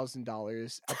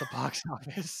 $73,000 at the box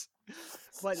office.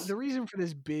 But the reason for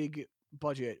this big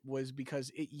budget was because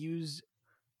it used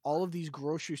all of these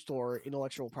grocery store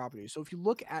intellectual properties. So if you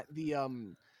look at the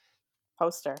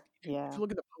poster, if you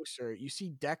look at the poster, you see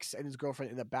Dex and his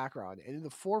girlfriend in the background, and in the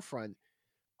forefront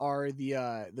are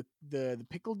the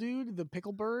pickle dude, the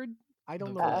pickle bird. I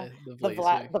don't know the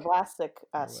Vlasic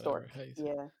stork.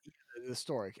 Yeah, the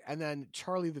stork, and then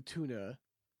Charlie the tuna.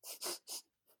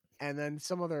 And then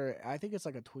some other, I think it's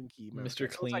like a Twinkie.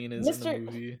 Mr. Clean is in the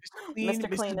movie.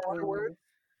 Mr. Clean Butterworth.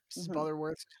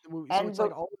 Butterworth in the movie. And, so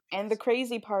it's like and the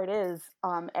crazy part is,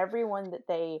 everyone that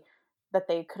they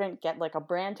couldn't get like a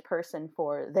brand person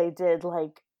for, they did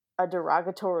like a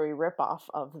derogatory ripoff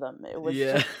of them. It was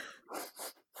just...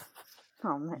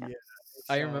 oh man. Yeah,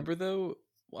 I remember though,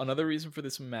 another reason for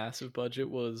this massive budget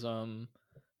was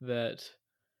that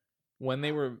when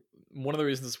they were, one of the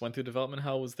reasons this went through development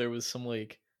hell was there was some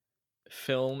like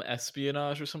film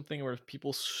espionage or something where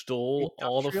people stole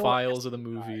all the files of the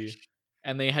movie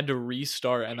and they had to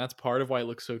restart, and that's part of why it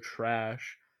looks so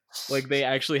trash. Like they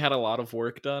actually had a lot of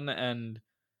work done, and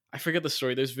I forget the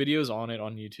story. There's videos on it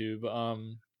on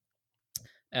YouTube.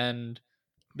 And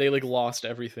they like lost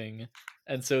everything,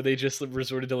 and so they just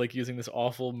resorted to like using this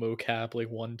awful mocap, like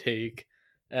one take,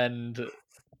 and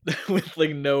with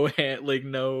like no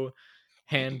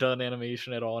hand done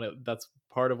animation at all, and that's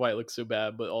part of why it looks so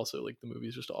bad. But also like the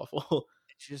movie's just awful.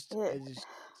 It's just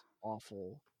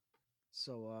awful.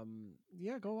 So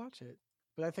yeah, go watch it.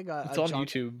 But I think it's on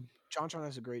YouTube. JonTron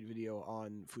has a great video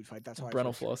on Food Fight. That's why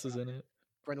Brental Floss is in it.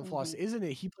 Brental Floss isn't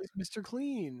it? He plays Mr.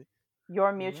 Clean.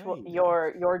 Your mutual,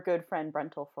 your good friend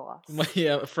Brental Floss.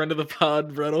 Yeah, friend of the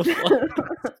pod, Brental Floss.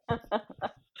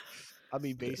 I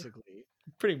mean, basically,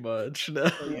 pretty much. No.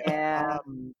 Yeah.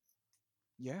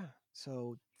 Yeah.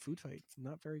 So Food Fight,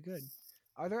 not very good.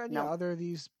 Are there any other of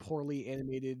these poorly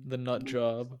animated? The Nut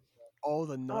Job. Oh,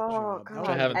 the Nut Job, which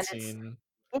I haven't seen.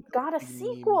 It got a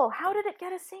sequel. How did it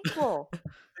get a sequel?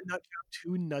 The Nut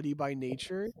Job 2, Nutty by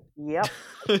Nature. Yep.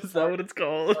 Is that what it's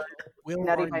called? Will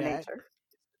Nutty Arnett, by Nature.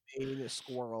 Main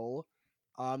squirrel.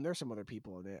 There's some other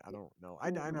people in it. I don't know. I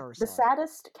never The saw it.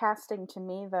 saddest casting to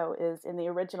me, though, is in the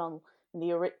original.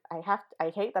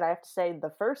 I hate that I have to say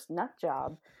the first nut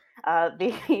job.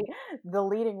 The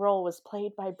leading role was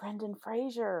played by Brendan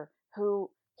Fraser, who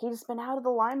he's been out of the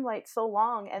limelight so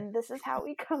long, and this is how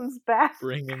he comes back.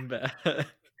 Bring him back.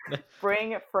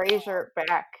 Bring Fraser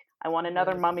back. I want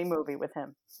another Mummy movie with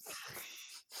him.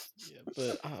 Yeah,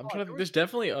 but I'm trying to think. There's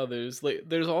definitely others. Like,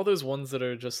 there's all those ones that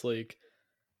are just like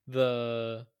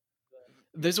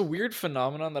There's a weird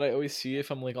phenomenon that I always see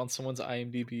if I'm like on someone's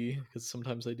IMDb, because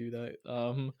sometimes I do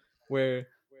that. Where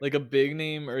like a big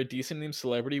name or a decent name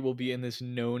celebrity will be in this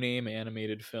no name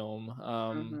animated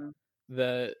film.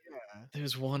 That Yeah.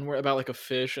 there's one where about like a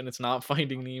fish and it's not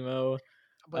Finding Nemo.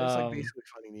 But it's like basically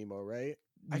Finding Nemo, right?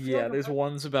 Yeah, there's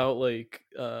ones about like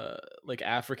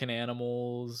African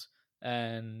animals,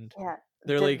 and Yeah,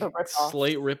 they're the like rip-offs.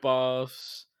 slight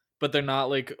ripoffs, but they're not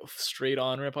like straight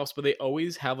on ripoffs. But they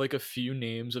always have like a few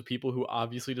names of people who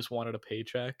obviously just wanted a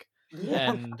paycheck,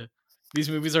 Yeah. and these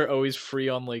movies are always free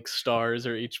on like Stars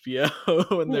or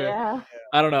HBO, and they're Yeah.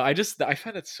 I don't know. I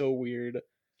find it so weird.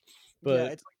 But yeah,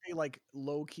 it's like they like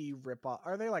low key rip off.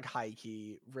 Are they like high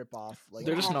key rip off? Like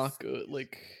they're just Yes. not good.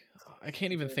 Like I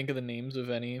can't even think of the names of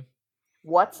any.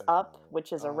 What's I don't Up, know.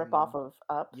 which is a ripoff of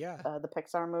Up, Yeah. the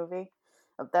Pixar movie.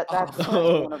 That's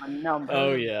Oh. one of a number.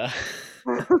 Oh yeah.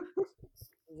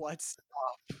 What's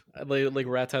like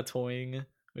Ratatouille,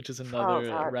 which is another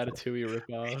God. Ratatouille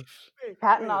ripoff.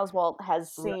 Patton Oswalt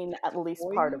has seen at least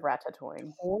part of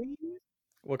Ratatouille.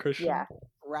 What, Christian? Yeah.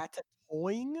 Ratatouille?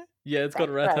 Yeah, it's called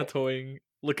That's right. Ratatouille.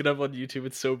 Look it up on YouTube.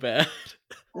 It's so bad.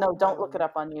 No, don't look it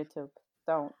up on YouTube.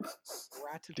 Don't.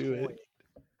 Do Ratatouille. it.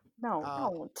 No,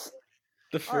 don't.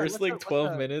 The first let's like let's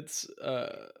 12 minutes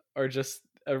are just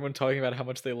everyone talking about how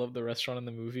much they love the restaurant in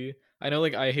the movie. I know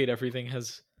like I Hate Everything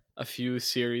has a few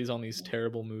series on these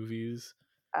terrible movies.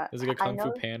 There's like a Kung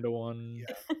Fu Panda one.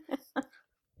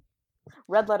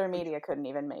 Red Letter Media couldn't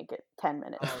even make it 10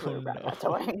 minutes through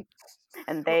Ratatouille.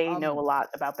 And they know a lot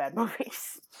about bad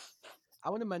movies. I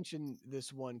want to mention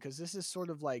this one because this is sort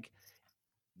of like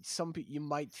some people you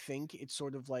might think it's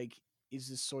sort of like is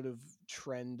this sort of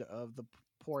trend of the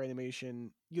poor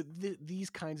animation, these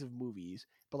kinds of movies,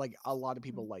 but like a lot of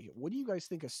people like it. What do you guys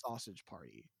think of Sausage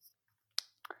Party?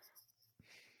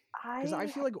 Because I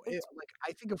feel like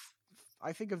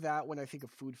I think of that when I think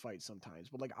of Food Fight sometimes,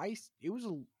 but like it was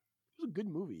a good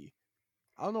movie.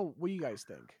 I don't know. What do you guys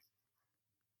think?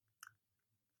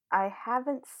 I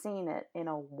haven't seen it in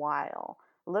a while.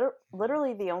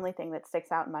 Literally, the only thing that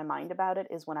sticks out in my mind about it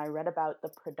is when I read about the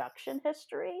production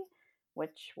history,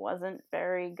 which wasn't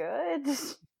very good.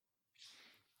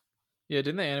 Yeah,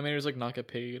 didn't the animators like not get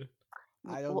paid?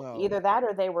 I don't know. Either that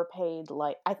or they were paid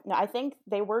like I think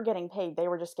they were getting paid. They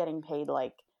were just getting paid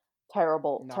like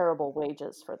terrible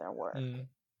wages for their work.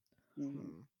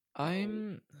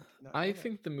 I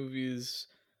think the movie's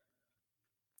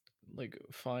like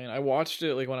fine. I watched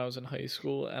it like when I was in high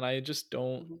school, and I just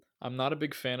don't. I'm not a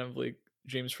big fan of like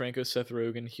James Franco, Seth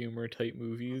Rogen humor type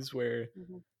movies where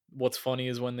what's funny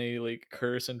is when they like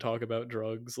curse and talk about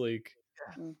drugs. Like,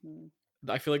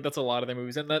 I feel like that's a lot of their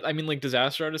movies, and that I mean, like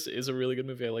Disaster Artist is a really good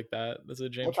movie. I like that. That's a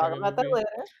James Franco movie.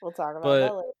 We'll talk about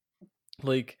that later.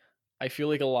 Like, I feel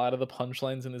like a lot of the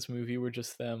punchlines in this movie were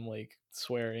just them like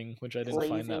swearing, which I didn't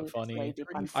find that funny.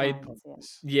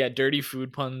 Dirty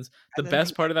food puns. The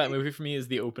best part of that movie for me is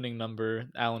the opening number,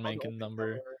 Alan Menken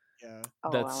number. Yeah,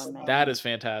 that is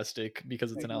fantastic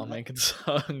because it's an Alan Menken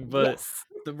song. But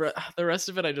the rest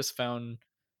of it, I just found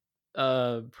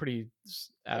pretty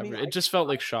average. It just felt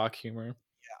like shock humor.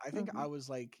 Yeah, I think I was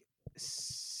like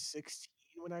 16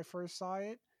 when I first saw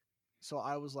it, so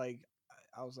I was like,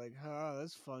 huh,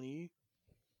 that's funny.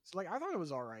 So like, I thought it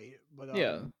was all right, but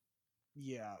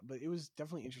yeah, but it was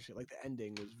definitely interesting. Like the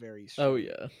ending was very strange. Oh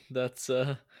yeah, that's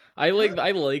I liked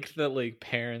that like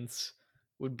parents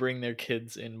would bring their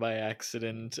kids in by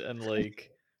accident, and like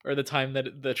or the time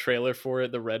that the trailer for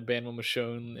it, the Red Band one was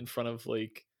shown in front of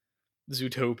like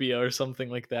Zootopia or something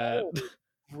like that. Oh,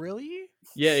 really?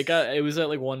 Yeah, it was at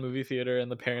like one movie theater,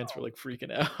 and the parents were like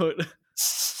freaking out.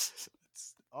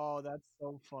 Oh, that's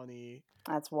so funny.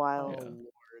 That's wild. Oh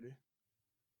Lord.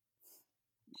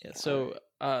 Yeah. So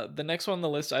the next one on the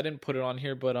list, I didn't put it on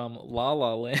here, but La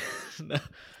La Land.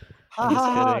 I'm just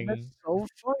kidding. That's so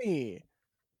funny.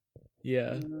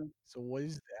 Yeah. So what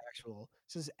is the actual?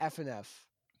 It says F&F.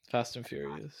 Fast and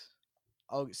Furious.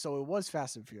 Oh, so it was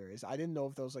Fast and Furious. I didn't know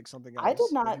if there was like something else. I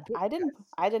did not.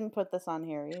 I didn't put this on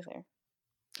here either.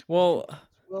 Well,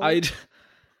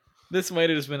 this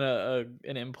might have just been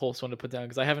an impulse one to put down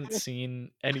because I haven't seen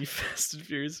any Fast and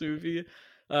Furious movie.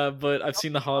 But I've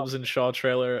seen the Hobbs and Shaw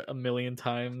trailer a million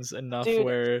times, enough Dude,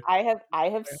 where I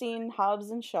have seen Hobbs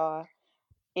and Shaw.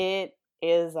 It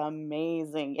is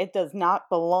amazing. It does not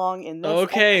belong in this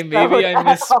okay, episode maybe I at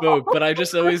misspoke, all. but I've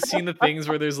just always seen the things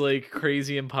where there's like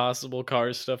crazy impossible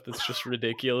car stuff that's just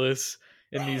ridiculous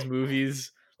in these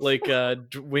movies. Like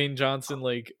Dwayne Johnson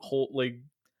holding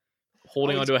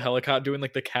it's onto a helicopter, doing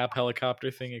like the Cap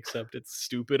helicopter thing, except it's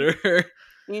stupider.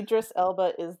 Idris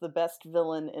Elba is the best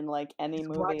villain in like any He's a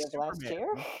black movie of last year.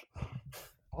 Superman.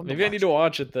 On the Maybe I need to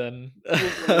watch it then. You need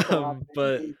to watch it.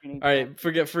 But You need to all watch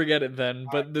right, forget it then.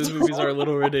 But those movies are a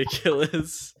little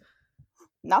ridiculous.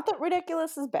 Not that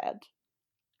ridiculous is bad.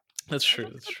 That's true.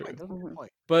 That's That's a true. good point, that's a good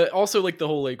point. But also like the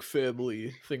whole like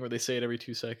family thing where they say it every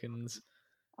 2 seconds.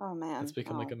 Oh man, It's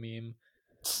become like a meme.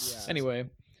 Yes. Anyway,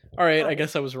 all right. I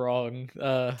guess I was wrong.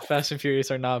 Fast and Furious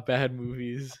are not bad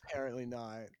movies. Apparently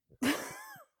not.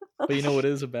 But you know what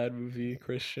is a bad movie,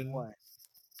 Christian? What?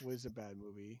 What is a bad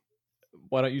movie?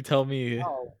 Why don't you tell me?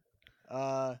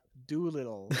 Oh,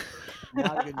 Doolittle.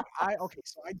 Not a good. Okay,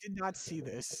 so I did not see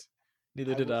this.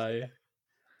 Neither I did will I. say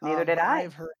Neither did but I.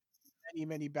 I've heard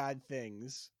many bad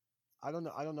things. I don't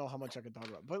know how much I can talk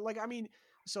about. But like, I mean,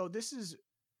 so this is,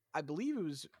 I believe it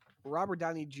was Robert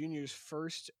Downey Jr.'s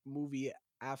first movie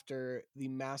after the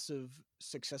massive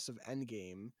success of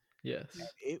Endgame. Yes.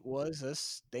 It was a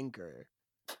stinker,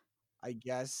 I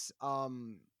guess.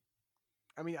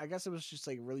 I mean, I guess it was just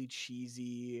like really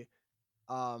cheesy.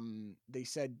 They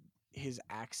said his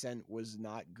accent was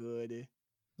not good.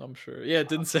 I'm sure. Yeah, it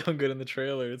didn't sound good in the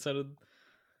trailer. It sounded.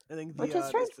 I think Which is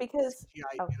strange because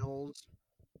CGI oh. animals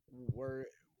were,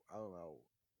 I don't know.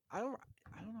 I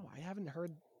don't know. I haven't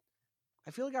heard.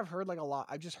 I feel like I've heard like a lot.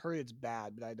 I've just heard it's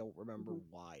bad, but I don't remember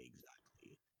why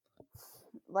exactly.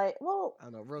 like, well, I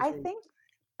don't know. Rose, I think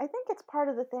it's part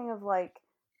of the thing of like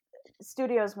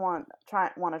studios want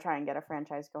to try and get a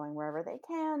franchise going wherever they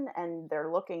can, and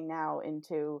they're looking now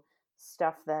into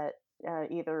stuff that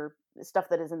either stuff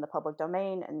that is in the public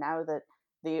domain, and now that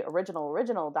the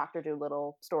original Dr.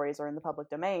 Dolittle stories are in the public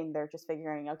domain, they're just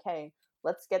figuring, okay,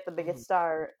 let's get the biggest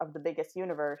star of the biggest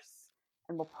universe,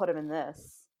 and we'll put him in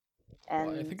this.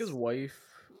 And Well, I think his wife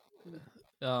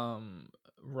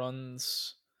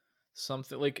runs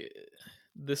something like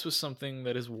this was something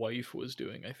that his wife was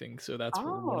doing, I think. So that's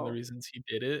one of the reasons he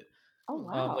did it. Oh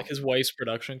wow. Like his wife's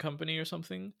production company or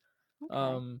something.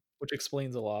 Okay. Which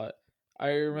explains a lot. I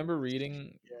remember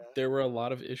reading there were a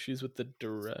lot of issues with the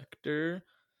director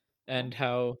and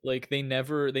how like they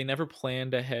never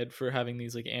planned ahead for having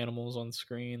these like animals on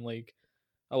screen. Like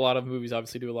a lot of movies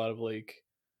obviously do a lot of like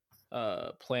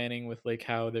planning with like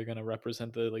how they're gonna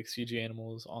represent the like CG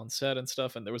animals on set and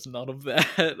stuff, and there was none of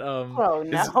that. Oh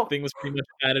His no. thing was pretty much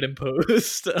added in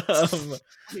post.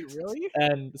 Wait, really?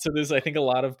 And so there's I think a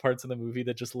lot of parts of the movie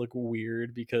that just look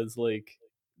weird because like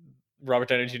Robert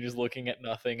Downey Jr. is looking at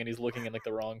nothing and he's looking in like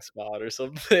the wrong spot or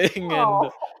something. Oh.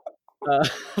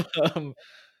 And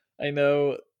I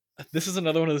know this is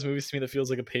another one of those movies to me that feels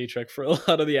like a paycheck for a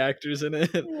lot of the actors in it.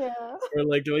 Yeah. Or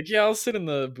like they're like, yeah, I'll sit in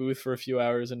the booth for a few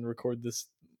hours and record this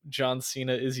John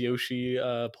Cena is Yoshi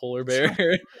polar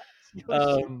bear.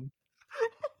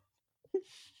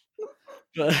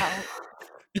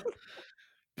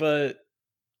 But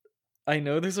I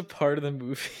know there's a part of the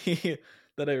movie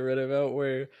that I read about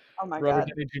where Oh my Robert god.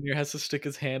 Downey Jr. has to stick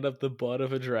his hand up the butt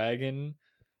of a dragon.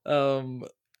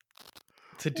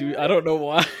 To do I don't know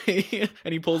why.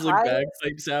 And he pulls like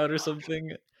bagpipes out or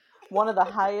something. One of the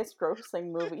highest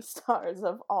grossing movie stars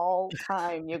of all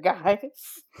time, you guys.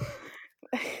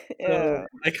 So,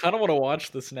 I kind of want to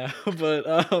watch this now, but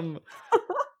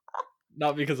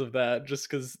not because of that, just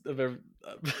because of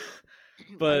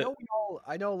but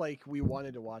I know like we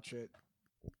wanted to watch it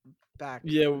back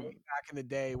in the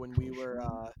day when we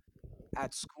were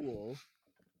at school.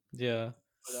 Yeah.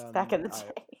 But, back in the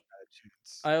day.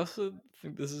 I also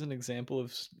think this is an example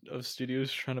of studios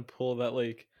trying to pull that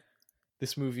like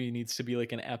this movie needs to be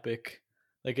like an epic,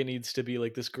 like it needs to be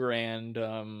like this grand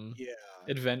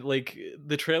event. Like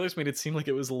the trailers made it seem like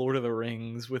it was Lord of the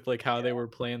Rings with like how they were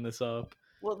playing this up.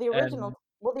 Well, the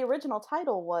original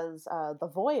title was The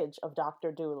Voyage of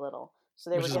Dr. Dolittle.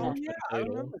 So they were gonna I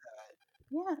remember that.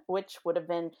 Yeah, which would have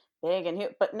been big and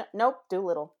huge, but nope,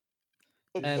 Dolittle.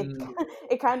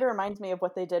 It kind of reminds me of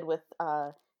what they did with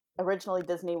originally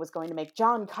Disney was going to make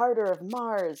John Carter of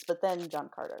Mars, but then John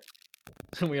Carter.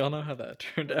 We all know how that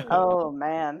turned out. Oh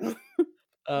man.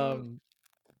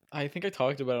 I think I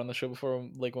talked about it on the show before,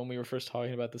 like when we were first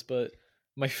talking about this, but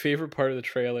my favorite part of the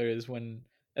trailer is when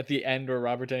at the end where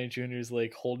Robert Downey Jr. is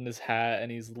like holding his hat and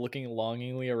he's looking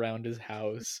longingly around his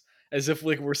house as if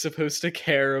like we're supposed to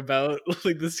care about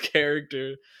like this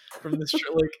character from this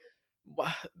show.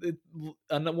 Like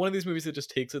one of these movies that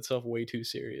just takes itself way too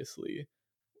seriously,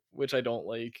 which I don't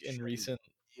like in Shouldn't. recent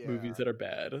Yeah. movies that are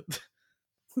bad.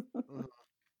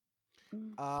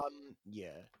 Mhm.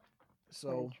 Yeah. Very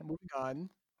So true. moving on,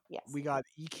 Yes. we got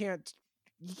you can't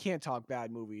talk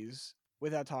bad movies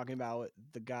without talking about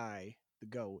the guy, the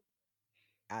GOAT,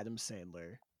 Adam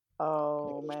Sandler,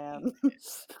 Oh man.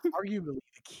 arguably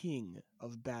the king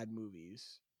of bad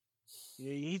movies.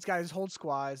 He's got his whole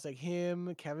squad. It's like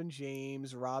him, Kevin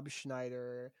James, Rob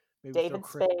Schneider, maybe throw David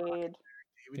Chris Rock, Spade.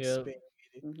 David Yeah. Spade.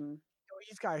 Hmm.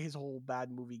 He's got his whole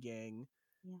bad movie gang.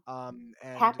 Yeah.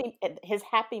 And His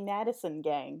Happy Madison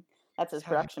gang. That's his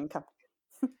production company.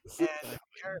 and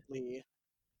apparently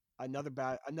another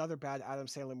bad Adam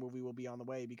Sandler movie will be on the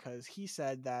way, because he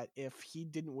said that if he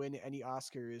didn't win any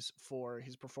Oscars for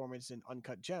his performance in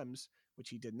Uncut Gems, which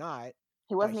he did not,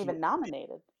 He wasn't even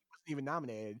nominated.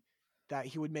 that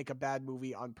he would make a bad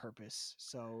movie on purpose.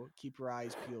 So keep your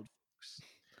eyes peeled, folks.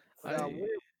 But, I-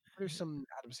 what are some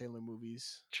Adam Sandler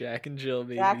movies? Jack and Jill,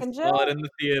 baby. Jack and Saw Jill? it in the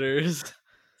theaters.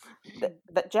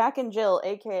 That Jack and Jill,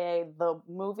 aka the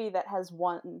movie that has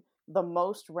won the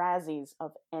most Razzies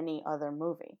of any other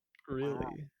movie.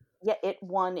 Really? Yeah, it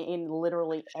won in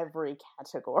literally every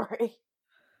category.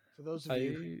 For those of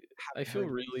you who I haven't feel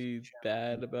heard really Jack and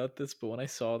bad Jill, about this, but when I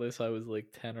saw this, I was like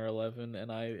 10 or 11,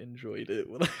 and I enjoyed it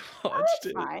when I watched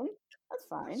it. Fine. That's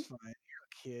fine. That's fine.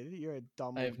 You're a kid. You're a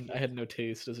dumb I little kid. had no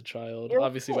taste as a child, You're a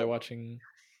obviously by kid. watching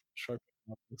Shark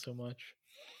so much.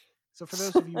 So for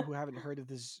those of you who haven't heard of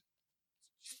this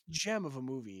gem of a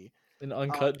movie, An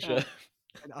Uncut Gem.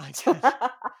 and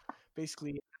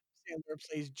basically Sandler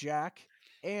plays Jack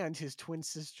and his twin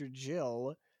sister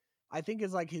Jill. I think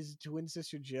it's like his twin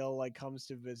sister Jill like comes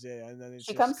to visit, and then it's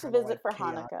She just comes to kinda, visit like, for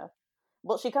chaotic. Hanukkah.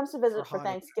 Well, she comes to visit For for Hanukkah.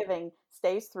 Thanksgiving,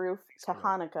 stays through to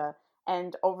Thanksgiving. Hanukkah,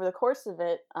 and over the course of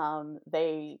it,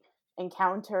 they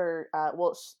encounter.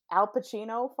 Al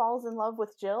Pacino falls in love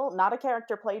with Jill, not a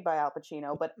character played by Al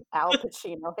Pacino, but Al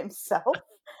Pacino himself.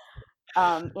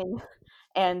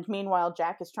 And meanwhile,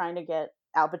 Jack is trying to get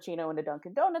Al Pacino in a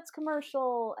Dunkin' Donuts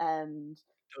commercial, and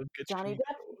Johnny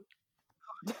Depp.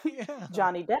 Yeah.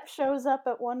 Johnny Depp shows up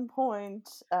at one point,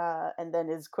 and then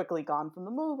is quickly gone from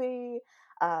the movie.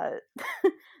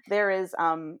 There is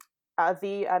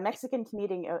the Mexican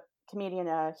comedian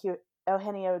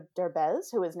Eugenio Derbez,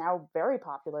 who is now very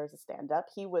popular as a stand-up.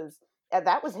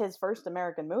 That was his first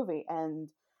American movie, and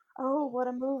oh, what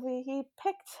a movie he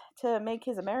picked to make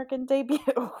his American debut.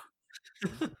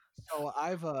 So I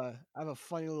have a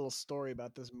funny little story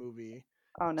about this movie.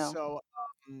 Oh no. So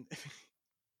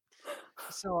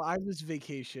so I was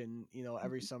vacation,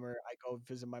 every summer I go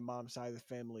visit my mom's side of the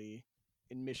family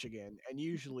in Michigan, and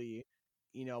usually,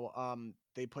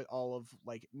 they put all of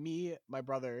like me, my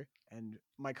brother, and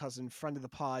my cousin, friend of the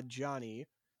pod, Johnny.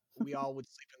 We all would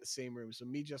sleep in the same room. So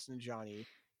me, Justin, and Johnny.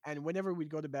 And whenever we'd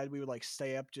go to bed, we would like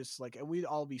stay up, just like, and we'd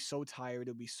all be so tired,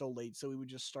 it would be so late, so we would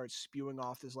just start spewing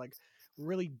off this like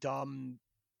really dumb,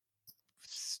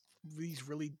 these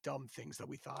really dumb things that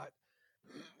we thought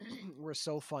were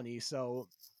so funny. So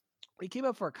we came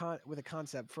up with a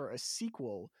concept for a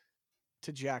sequel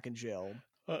to Jack and Jill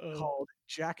called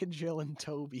Jack and Jill and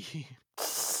Toby.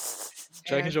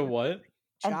 Jack and Jill what?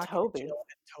 And Jack Toby. Jill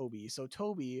and Toby. So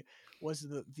Toby was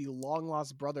the long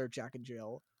lost brother of Jack and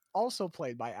Jill, also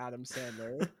played by Adam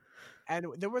Sandler. And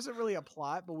there wasn't really a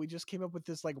plot, but we just came up with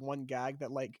this like one gag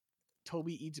that like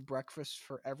Toby eats breakfast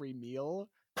for every meal.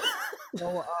 So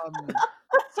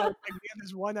like, we had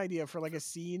this one idea for like a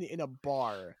scene in a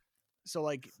bar. So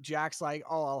like Jack's like,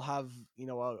 oh, I'll have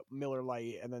a Miller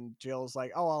Lite, and then Jill's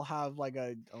like, oh, I'll have like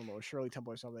a Shirley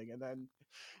Temple or something, and then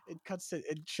it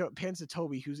pans to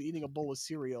Toby, who's eating a bowl of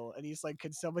cereal, and he's like,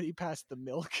 can somebody pass the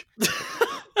milk?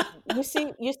 You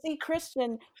see,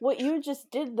 Christian, what you just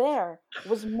did there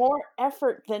was more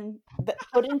effort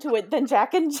put into it than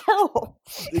Jack and Jill.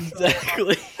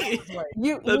 Exactly.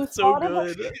 That's so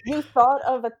good. You thought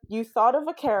of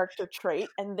a character trait,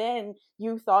 and then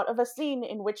you thought of a scene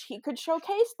in which he could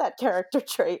showcase that character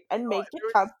trait and make it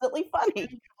constantly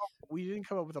funny. We didn't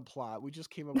come up with a plot. We just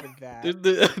came up with that.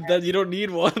 That you don't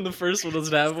need one. The first one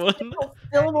doesn't have one.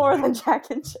 Still more than Jack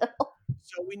and Jill.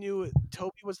 So we knew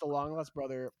Toby was the long lost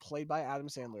brother, played by Adam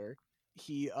Sandler.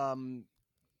 He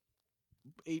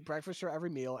ate breakfast for every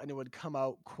meal, and it would come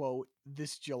out, quote,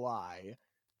 this July.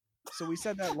 So we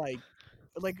said that like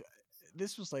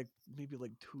this was like maybe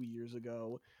like 2 years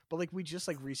ago, but like we just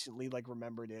like recently like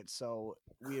remembered it, so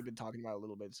we had been talking about it a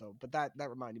little bit. So but that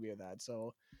reminded me of that.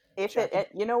 So if Jack and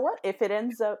you know what, if it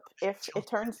ends up, if Jill. it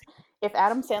turns, if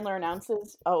Adam Sandler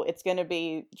announces, oh, it's gonna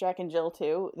be Jack and Jill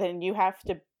too, then you have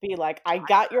to be like, I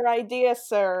got your idea,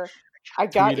 sir. I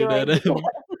got your Tweeted at idea. him.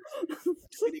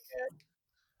 Tweeting it.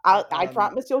 I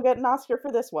promise you'll get an Oscar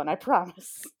for this one. I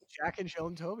promise. Jack and Jill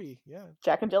and Toby. Yeah,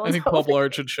 Jack and Jill I and think Paul Toby.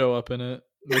 Blart should show up in it.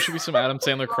 There should be some Adam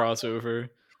Sandler crossover.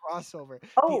 crossover.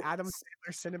 Oh. The Adam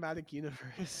Sandler cinematic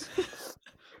universe.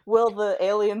 Will the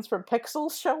aliens from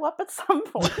Pixels show up at some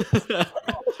point?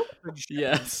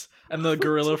 Yes, and the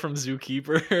gorilla from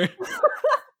Zookeeper.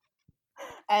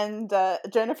 And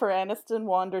Jennifer Aniston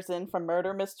wanders in from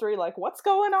Murder Mystery, like, what's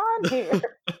going on here?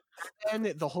 And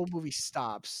the whole movie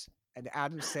stops, and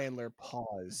Adam Sandler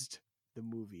paused the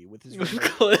movie with his With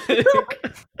remote. Click.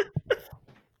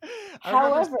 I remember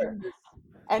However, seeing this-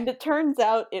 and it turns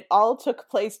out it all took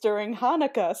place during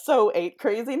Hanukkah, so 8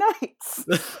 crazy nights.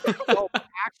 oh,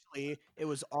 actually, it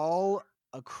was all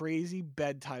a crazy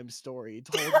bedtime story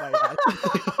told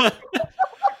by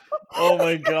Oh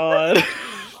my god.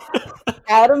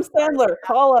 Adam Sandler,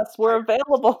 call us, we're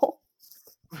available.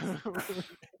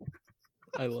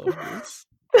 I love this.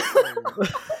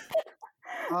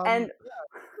 And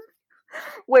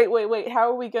wait,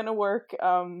 how are we gonna work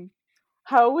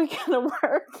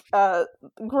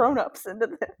grown-ups into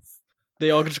this?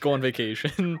 They all just go on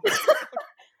vacation.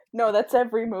 No, that's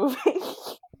every movie.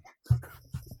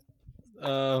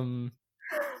 I don't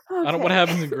know what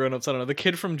happens in Grown Ups. I don't know. The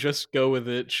kid from Just Go With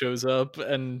It shows up,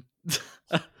 and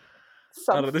I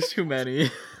don't know. There's too many.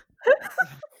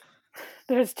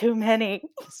 There's too many.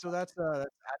 So that's Adam Sandler.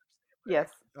 Yes.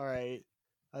 All right.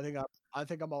 I think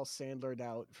I'm all Sandlered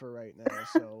out for right now.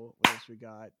 So what else we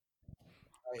got?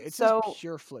 All right, it says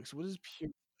PureFlix. What is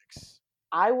PureFlix?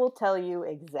 I will tell you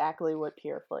exactly what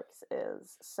PureFlix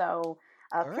is. So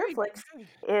PureFlix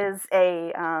is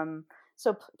a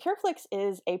PureFlix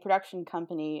is a production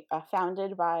company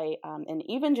founded by an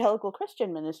evangelical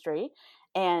Christian ministry,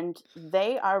 and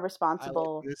they are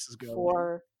responsible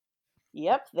for.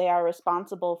 Yep, they are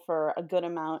responsible for a good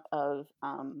amount of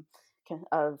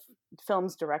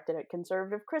films directed at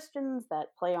conservative Christians that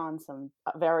play on some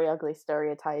very ugly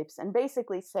stereotypes and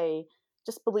basically say,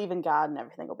 just believe in God and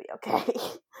everything will be okay.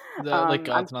 Like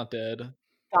God's Not Dead.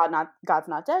 God's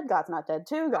Not Dead, God's Not Dead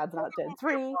 2, God's Not Dead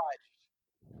 3.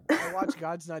 I watched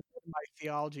God's Not Dead in my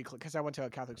theology class because I went to a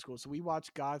Catholic school. So we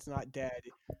watched God's Not Dead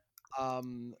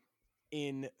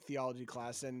in theology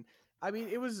class, and I mean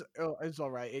it was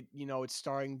all right. It it's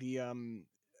starring the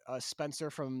Spencer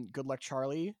from Good Luck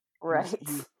Charlie. Right.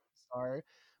 He was star.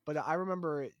 But I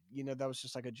remember that was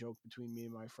just like a joke between me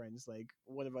and my friends. Like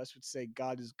one of us would say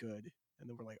God is good, and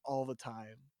then we're like all the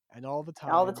time.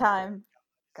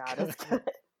 God is good.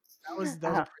 That was a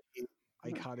pretty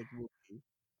iconic movie.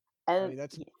 And I mean,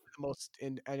 that's the most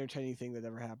entertaining thing that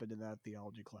ever happened in that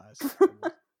theology class.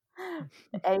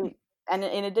 And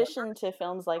in addition to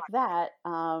films like that,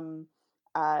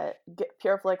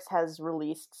 PureFlix has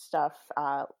released stuff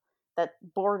that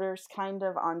borders kind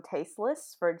of on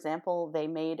tasteless. For example, they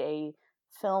made a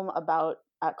film about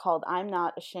called "I'm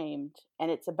Not Ashamed," and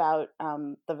it's about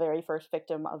the very first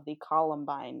victim of the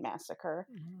Columbine massacre.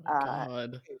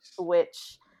 God.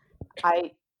 Which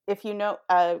if you know,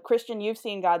 Christian, you've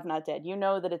seen God's Not Dead. You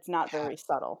know that it's not very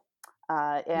subtle,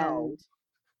 and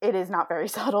it is not very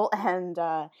subtle. And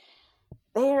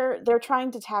they're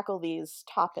trying to tackle these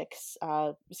topics,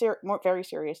 very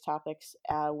serious topics,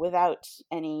 without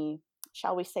any,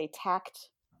 shall we say, tact.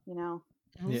 Yeah.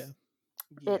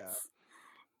 It's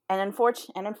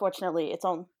unfortunately it's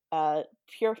on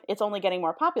it's only getting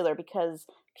more popular because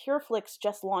PureFlix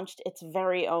just launched its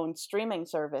very own streaming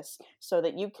service so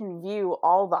that you can view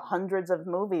all the hundreds of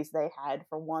movies they had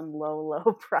for one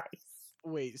low price.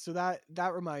 Wait, so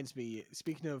that reminds me,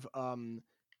 speaking of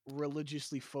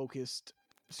religiously focused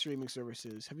streaming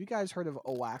services, have you guys heard of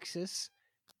Oaxis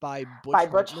by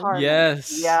Butch Hartman?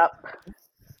 Yes. Yep.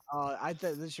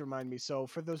 This remind me. So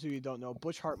for those of you who don't know,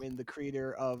 Butch Hartman, the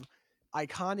creator of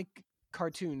iconic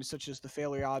cartoons such as The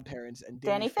Fairly Odd Parents and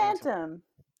Danny Phantom.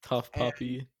 Tough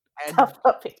Puppy. Tough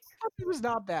Puppy. It was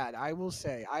not bad, I will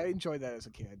say. I enjoyed that as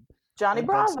a kid. Johnny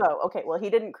Bravo. Okay, well, he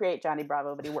didn't create Johnny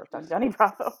Bravo, but he worked on Johnny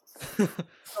Bravo.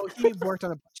 So he worked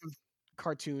on a bunch of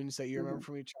cartoons that you remember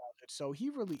from your childhood. So he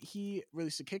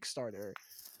released a Kickstarter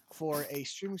for a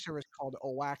streaming service called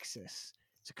Oaxis.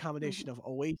 It's a combination of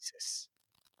Oasis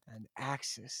and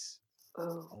Axis.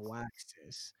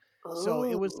 Oaxis. So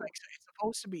it was like, it's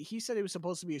supposed to be, he said it was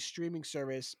supposed to be a streaming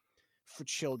service for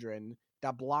children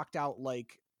that blocked out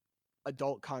like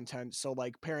adult content, so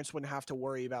like parents wouldn't have to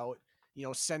worry about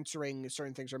censoring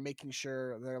certain things or making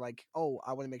sure they're like, oh,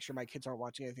 I want to make sure my kids aren't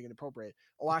watching anything inappropriate.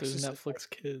 There's Netflix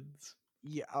Kids.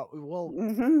 Yeah, well,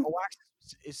 Mm-hmm. wax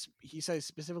is he says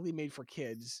specifically made for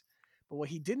kids, but what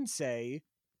he didn't say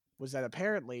was that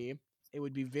apparently it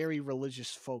would be very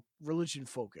religion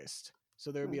focused.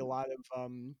 So there would be a lot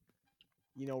of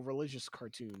religious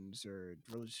cartoons or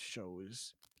religious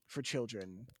shows for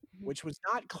children, which was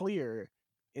not clear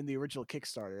in the original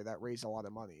Kickstarter that raised a lot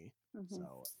of money. Mm-hmm.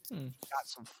 So Hmm. got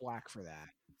some flack for that.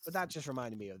 But that just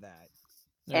reminded me of that.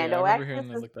 Oh, And yeah, I remember OAXis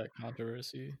hearing is, that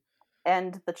controversy.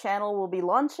 and the channel will be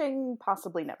launching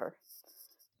possibly never.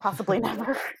 Possibly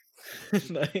never.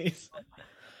 Nice.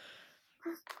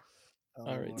 Oh,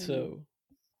 All right, Lord. so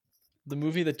the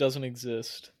movie that doesn't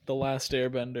exist, The Last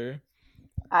Airbender.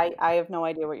 I have no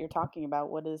idea what you're talking about.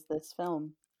 What is this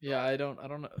film? Yeah, I don't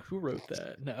know who wrote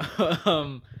that.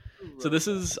 No. So this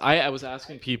is I was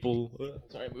asking people.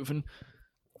 Sorry, moving.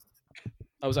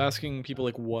 I was asking people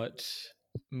like what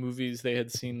movies they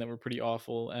had seen that were pretty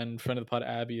awful, and friend of the pod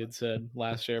Abby had said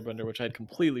Last Airbender, which I'd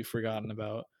completely forgotten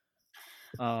about.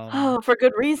 Oh, for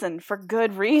good reason. For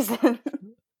good reason.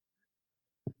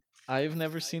 I've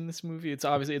never seen this movie.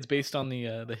 It's based on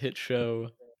the hit show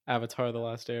Avatar: The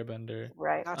Last Airbender.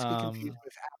 Right. Not to be confused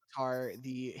with Avatar,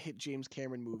 the hit James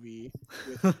Cameron movie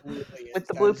with blue aliens With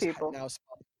the that blue has people. now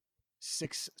spawned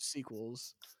 6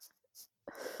 sequels.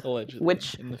 Allegedly,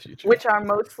 Which in the future. which are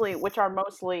mostly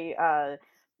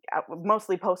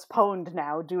mostly postponed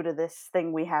now due to this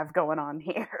thing we have going on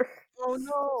here. Oh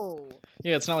no!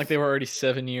 Yeah, it's not like they were already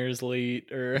 7 years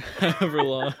late or however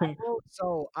long.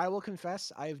 So I will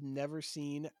confess, I've never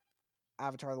seen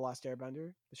Avatar: The Last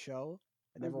Airbender, the show.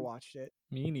 I never Mhm. watched it.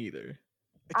 Me neither.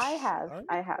 I have. Alright.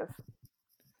 I have.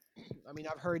 I mean,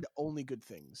 I've heard only good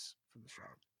things from the show.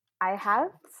 I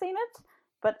have seen it,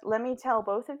 but let me tell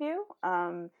both of you,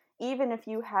 even if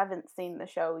you haven't seen the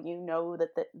show, you know that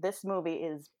this movie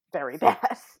is very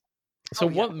bad. So Oh,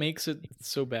 yeah. what makes it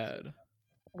so bad?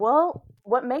 Well,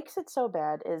 what makes it so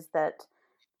bad is that,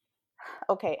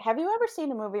 okay, have you ever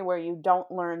seen a movie where you don't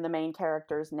learn the main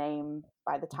character's name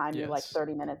by the time you're like Yes.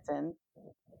 30 minutes in?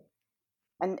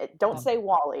 And don't Um, say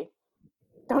Wally.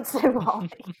 Don't say Wally.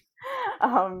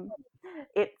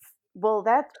 It's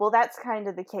that's kind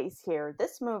of the case here.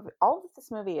 This movie, all that this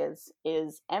movie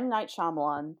is M. Night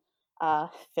Shyamalan,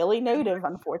 Philly native,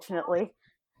 unfortunately.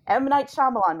 M. Night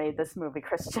Shyamalan made this movie,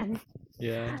 Christian.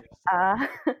 Yeah.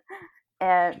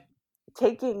 And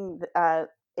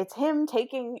it's him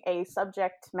taking a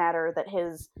subject matter that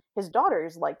his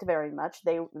daughters liked very much.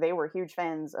 They were huge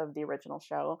fans of the original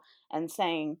show, and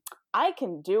saying, I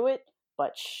can do it,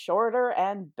 but shorter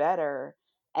and better.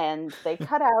 And they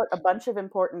cut out a bunch of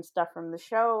important stuff from the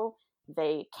show.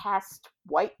 They cast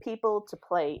white people to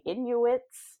play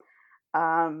Inuits.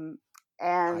 And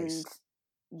Nice.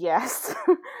 yes.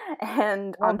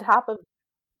 And on top of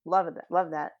love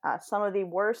that. Some of the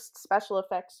worst special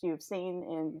effects you've seen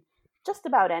in just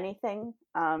about anything.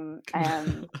 And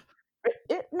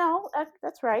no,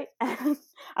 that's right.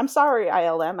 I'm sorry,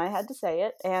 ILM. I had to say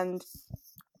it. And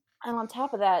on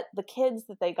top of that, the kids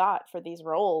that they got for these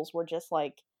roles were just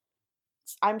like,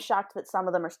 I'm shocked that some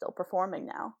of them are still performing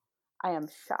now. I am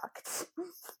shocked.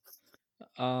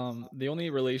 The only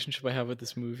relationship I have with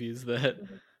this movie is that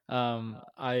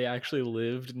I actually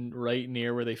lived right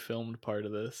near where they filmed part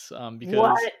of this. Because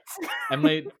What? M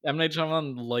Night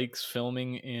Shyamalan likes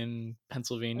filming in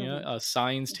Pennsylvania. Mhm.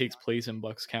 Signs takes place in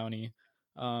Bucks County.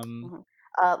 Mhm.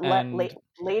 And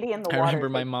Lady in the I Water remember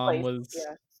my takes mom place. was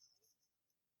Yeah.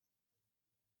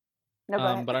 No, go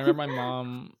ahead. but I remember my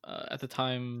mom at the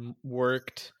time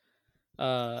worked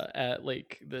at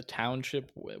like the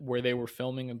township where they were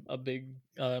filming a big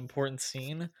important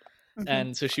scene, Mhm.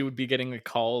 and so she would be getting like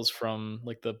calls from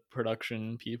like the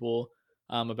production people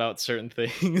about certain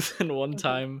things. And one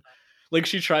time like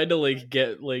she tried to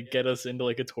get us into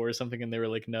like a tour or something, and they were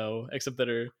like no, except that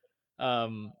her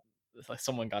like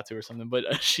someone got to or something,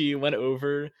 but she went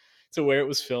over to where it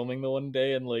was filming the one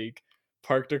day and like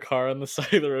parked her car on the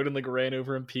side of the road and like ran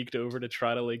over and peeked over to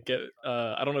try to like get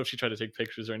I don't know if she tried to take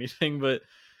pictures or anything, but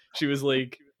she was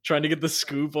like trying to get the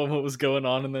scoop on what was going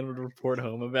on and then would report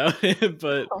home about it.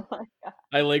 But Oh my god.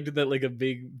 I liked that like a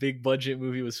big budget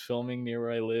movie was filming near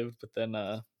where I lived, but then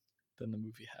the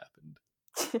movie happened.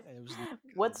 And it was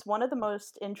What's one of the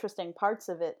most interesting parts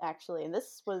of it, actually, and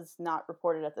this was not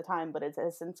reported at the time, but it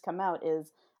has since come out,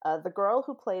 is the girl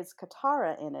who plays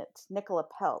Katara in it, Nicola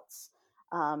Peltz.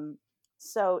 Um,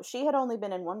 so she had only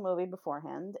been in one movie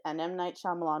beforehand, and M. Night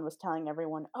Shyamalan was telling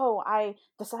everyone, "Oh, I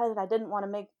decided I didn't want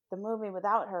to make the movie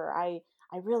without her. I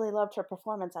really loved her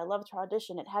performance. I loved her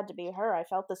audition. It had to be her. I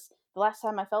felt this. The last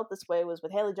time I felt this way was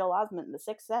with Haley Joel Osment in The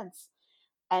Sixth Sense."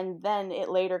 And then it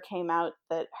later came out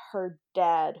that her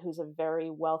dad, who's a very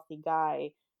wealthy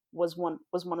guy, was one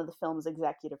of the film's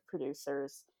executive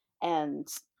producers, and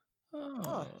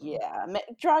Oh. yeah,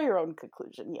 draw your own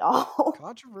conclusion, y'all.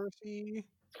 Controversy.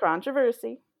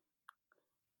 Controversy.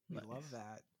 We Nice. love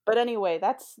that. But anyway,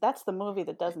 that's the movie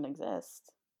that doesn't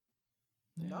exist.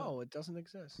 Yeah. No, it doesn't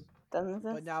exist. Doesn't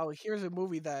exist. But now here's a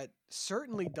movie that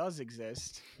certainly does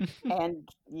exist. And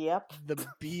yep, The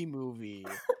B movie.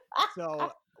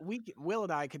 So Will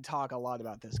and I can talk a lot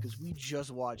about this because we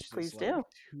just watched this Please do.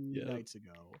 2 Yep. nights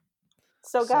ago.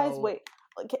 So guys, So- wait.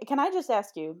 Can I just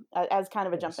ask you, as kind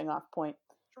of a Of course. jumping off point?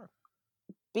 Sure.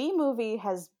 B movie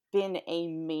has been a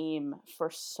meme for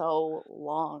so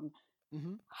long.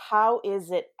 Mm-hmm. How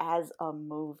is it as a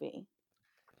movie?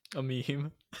 A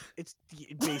meme. It's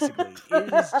basically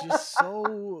it is just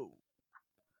so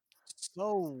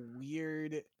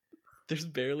weird, There's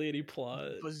barely any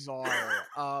plot. bizarre.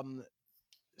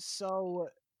 So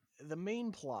the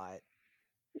main plot,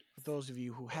 for those of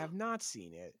you who have not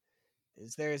seen it,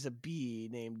 is there's a bee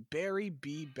named Barry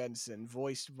B. Benson,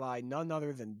 voiced by none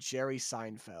other than Jerry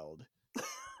Seinfeld,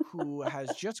 who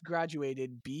has just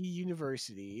graduated B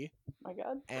University My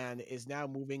God. and is now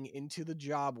moving into the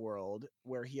job world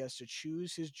where he has to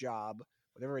choose his job,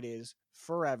 whatever it is,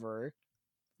 forever.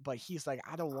 But he's like,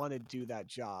 I don't want to do that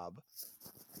job.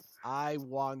 I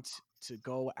want to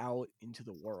go out into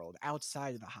the world,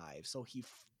 outside of the hive. So he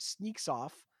sneaks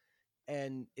off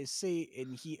and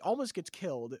and he almost gets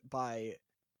killed by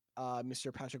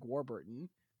Mr. Patrick Warburton,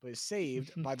 but is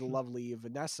saved by the lovely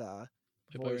Vanessa,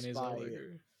 Played by voiced Renee by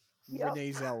Zellweger. Yep.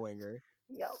 Renee Zellweger.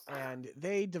 Yep. And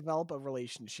they develop a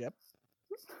relationship,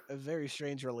 a very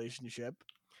strange relationship.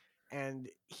 And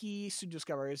he soon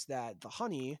discovers that the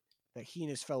honey that he and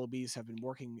his fellow bees have been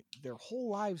working their whole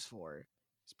lives for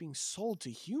is being sold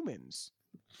to humans.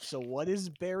 So what does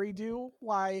Barry do?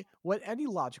 Why, what any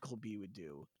logical bee would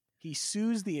do. He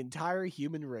sues the entire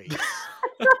human race.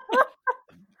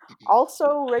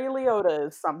 Also, Ray Liotta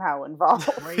is somehow involved.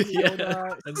 Ray Yeah,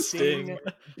 Liotta, and Sting,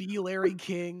 Sting. B. Larry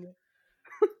King.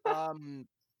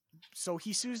 So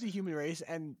he sues the human race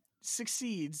and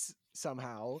succeeds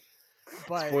somehow.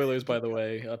 But Spoilers, by the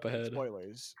way, up ahead.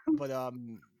 spoilers. But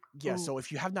yeah, so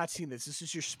if you have not seen this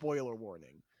is your spoiler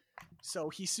warning. So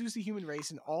he sues the human race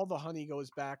and all the honey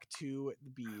goes back to the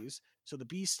bees. So the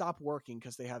bees stop working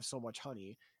because they have so much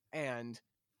honey. And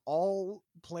all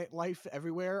plant life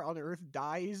everywhere on Earth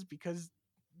dies because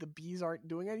the bees aren't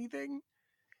doing anything.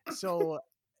 So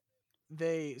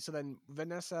then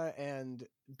Vanessa and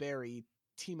Barry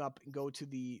team up and go to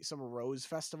the Summer Rose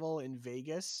Festival in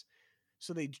Vegas.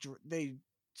 So they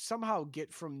somehow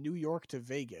get from New York to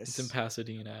Vegas. It's in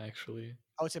Pasadena, actually.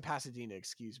 Oh, it's in Pasadena,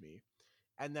 excuse me.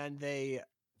 And then they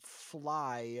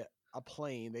fly a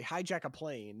plane. They hijack a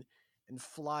plane and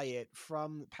fly it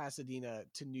from Pasadena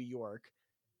to New York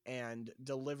and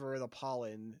deliver the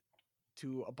pollen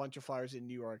to a bunch of flowers in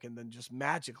New York. And then just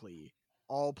magically,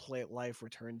 all plant life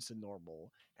returns to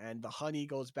normal. And the honey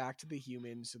goes back to the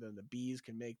humans so then the bees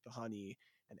can make the honey.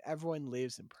 And everyone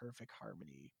lives in perfect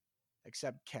harmony.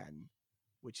 Except Ken,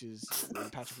 which is the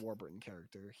Patrick Warburton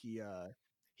character. He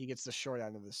gets the short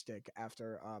end of the stick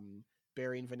after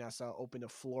Barry and Vanessa open a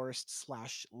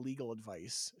florist/legal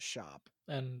advice shop.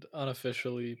 And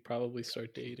unofficially probably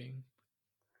start dating.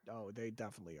 Oh, they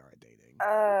definitely are dating.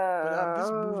 But this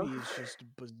movie is just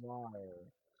bizarre.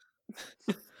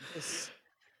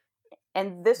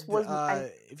 And this was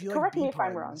if you correct like me bee if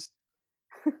I'm wrong. puns,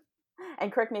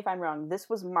 And correct me if I'm wrong. This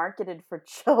was marketed for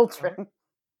children.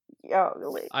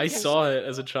 I saw it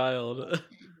as a child.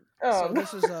 Oh, so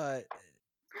this is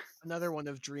another one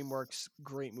of DreamWorks'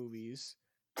 great movies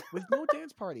with no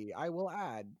dance party. I will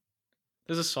add.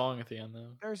 There's a song at the end,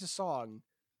 though. There's a song,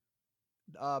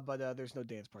 but there's no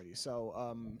dance party. So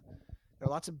there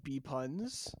are lots of bee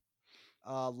puns,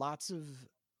 lots of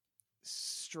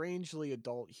strangely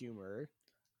adult humor,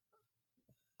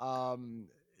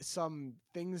 some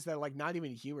things that like not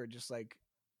even humor, just like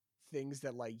things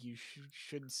that like you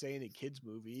shouldn't say in a kids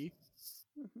movie.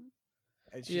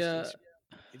 It's just,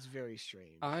 it's very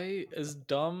strange. As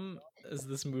dumb as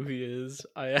this movie is,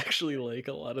 I actually like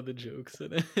a lot of the jokes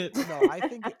in it. No, I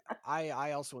think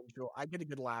I also enjoy. I get a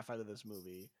good laugh out of this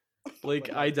movie.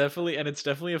 Like I definitely, and it's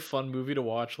definitely a fun movie to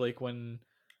watch. Like when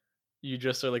you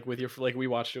just are like with your, like we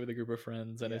watched it with a group of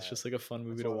friends, and it's just like a fun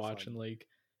movie to watch, and like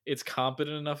it's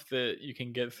competent enough that you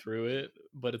can get through it,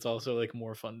 but it's also like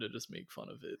more fun to just make fun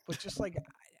of it. But just like,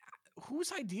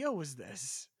 whose idea was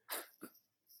this?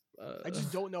 I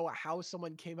just don't know how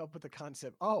someone came up with the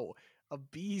concept. Oh, a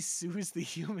bee sues the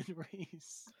human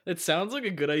race. It sounds like a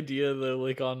good idea though,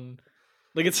 like on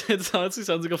Like it honestly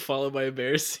sounds like a Followed by a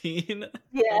Bear scene. It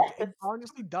Yes.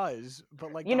 honestly does,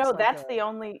 but like You know, that's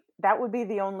like that would be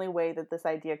the only way that this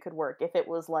idea could work if it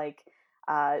was like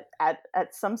at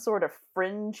some sort of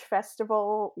fringe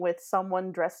festival with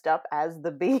someone dressed up as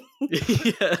the bee.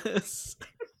 Yes.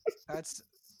 that's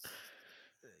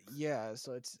yeah.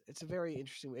 So it's a very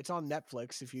interesting. It's on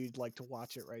Netflix if you'd like to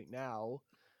watch it right now.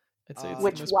 It's the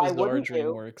Which most why bizarre wouldn't you?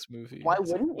 DreamWorks movie. Why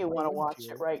It's wouldn't you why want to wouldn't watch it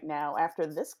you? right now after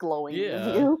this glowing Yeah.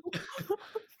 review?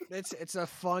 It's a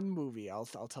fun movie. I'll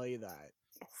tell you that.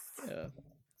 Yes. Yeah.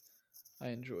 I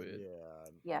enjoy it. Yeah.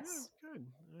 Yes. Yeah, good.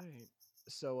 All right.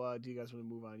 So, do you guys want to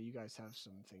move on? You guys have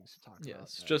some things to talk about.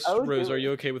 Yes. Just Oh, Rose, do are we?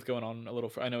 you okay with going on a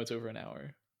little? I know it's over an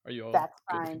hour. Are you all That's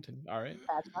good to fine. continue? All right.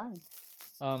 That's fine.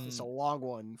 It's a long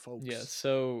one, folks. Yeah.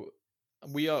 So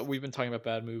we've been talking about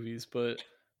bad movies, but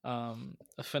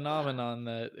a phenomenon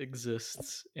that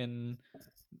exists in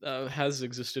has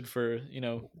existed for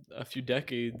a few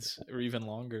decades or even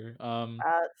longer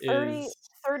 30, is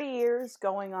 30 years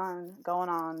going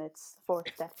on its fourth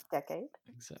decade.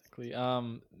 exactly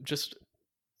just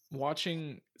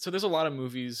watching. So there's a lot of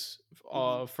movies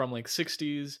from like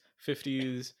 60s,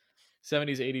 50s,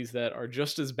 70s, 80s that are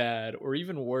just as bad or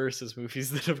even worse as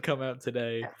movies that have come out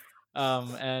today.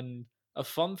 And a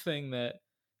fun thing that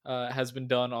has been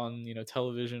done on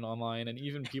television, online, and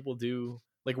even people do,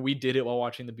 like we did it while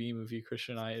watching the B movie,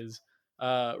 Christian and I, is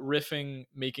riffing,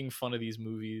 making fun of these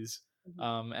movies.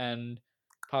 And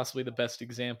possibly the best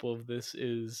example of this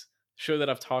is a show that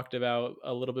I've talked about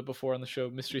a little bit before on the show,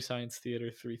 Mystery Science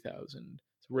Theater 3000.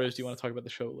 So Rose, do you want to talk about the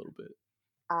show a little bit?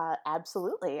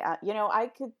 Absolutely.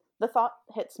 The thought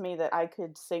hits me that I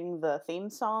could sing the theme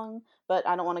song, but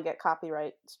I don't want to get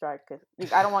copyright strike.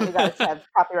 I don't want you guys to have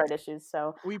copyright issues.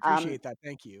 So We appreciate that.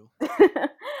 Thank you.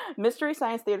 Mystery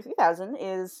Science Theater 3000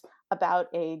 is about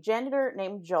a janitor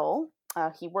named Joel.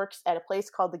 He works at a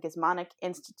place called the Gizmonic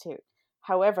Institute.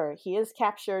 However, he is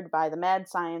captured by the mad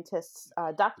scientists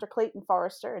Dr. Clayton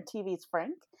Forrester and TV's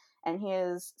Frank, and he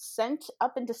is sent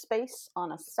up into space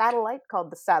on a satellite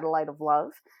called the Satellite of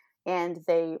Love. And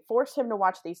they force him to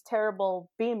watch these terrible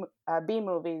B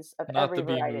movies of Not every the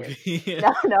B variety. movie.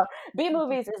 No. B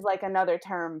movies is like another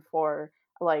term for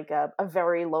like a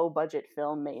very low budget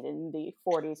film made in the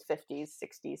 40s, 50s,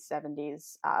 60s,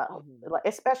 70s,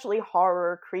 especially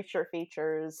horror, creature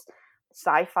features,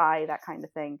 sci-fi, that kind of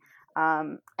thing.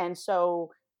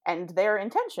 And their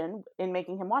intention in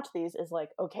making him watch these is like,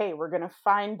 okay, we're gonna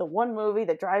find the one movie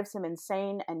that drives him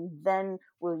insane, and then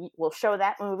we'll show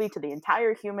that movie to the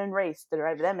entire human race to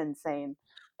drive them insane,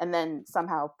 and then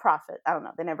somehow profit. I don't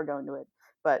know. They never go into it,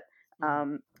 but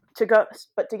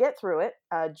to get through it,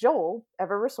 Joel,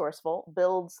 ever resourceful,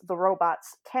 builds the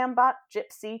robots Cambot,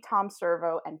 Gypsy, Tom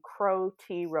Servo, and Crow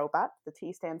T Robot. The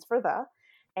T stands for the.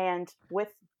 And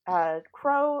with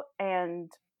Crow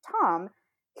and Tom,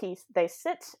 they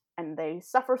sit and they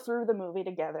suffer through the movie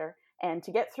together, and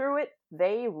to get through it,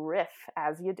 they riff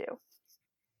as you do.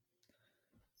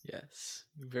 Yes,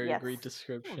 very great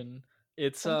description.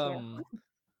 It's Thank you.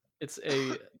 it's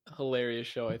a hilarious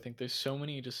show. I think there's so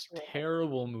many just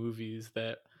terrible movies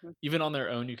that even on their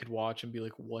own you could watch and be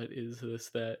like, what is this,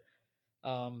 that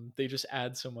they just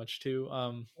add so much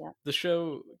to. The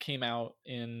show came out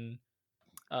in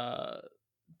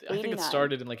I think it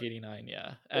started in like 89,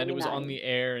 yeah. And 89. It was on the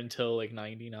air until like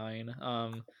 99.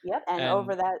 Yep,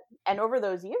 and over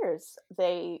those years,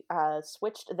 they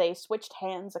switched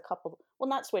hands a couple, well,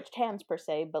 not switched hands per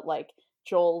se, but like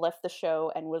Joel left the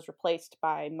show and was replaced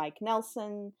by Mike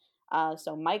Nelson.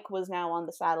 So Mike was now on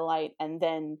the satellite, and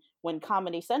then when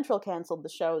Comedy Central canceled the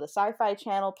show, the Sci-Fi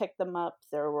Channel picked them up.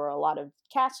 There were a lot of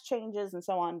cast changes and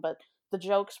so on, but the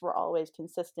jokes were always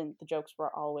consistent. The jokes were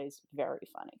always very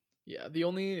funny. Yeah, the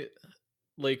only,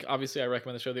 like, obviously I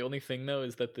recommend the show. The only thing, though,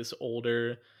 is that this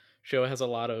older show has a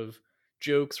lot of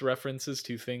jokes, references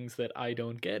to things that I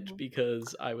don't get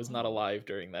because I was not alive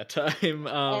during that time.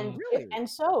 And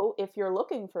so, if you're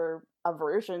looking for a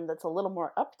version that's a little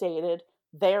more updated,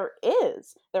 there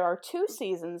are 2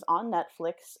 seasons on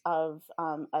Netflix of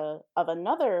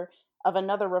another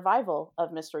revival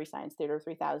of Mystery Science Theater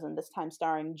 3000. This time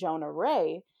starring Jonah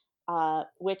Ray.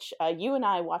 Which you and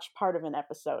I watched part of an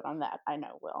episode on that. I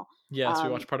know, Will. Yes, we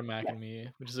watched part of Mac and Me,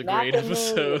 which is a Mac great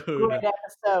episode. Great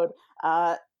episode.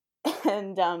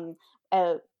 And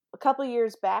a couple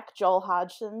years back, Joel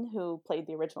Hodgson, who played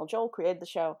the original Joel, created the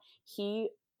show. He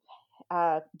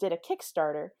did a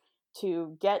Kickstarter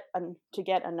to get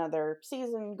another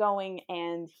season going,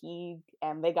 and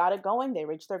they got it going. They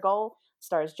reached their goal.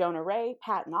 Stars Jonah Ray,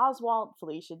 Patton Oswalt,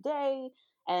 Felicia Day,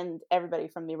 and everybody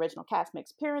from the original cast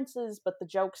makes appearances, but the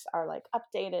jokes are like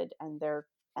updated and they're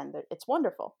and it's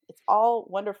wonderful. It's all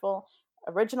wonderful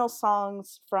original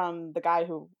songs from the guy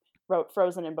who wrote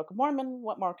Frozen and Book of Mormon.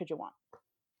 What more could you want?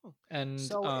 And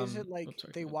So is it like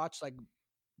sorry, they go ahead. watch like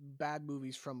bad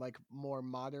movies from like more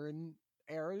modern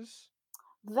eras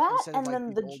That, instead of and like then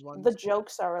these old the ones?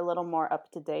 jokes are a little more up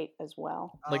to date as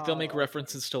well. Like they'll make Oh, okay.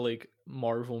 references to like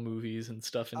Marvel movies and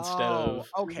stuff instead Oh,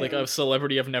 of like okay. a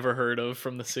celebrity I've never heard of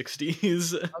from the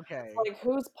 60s. Okay. Like,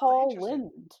 who's Oh, Paul interesting.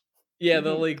 Lynde? Yeah,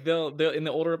 they'll in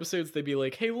the older episodes they'd be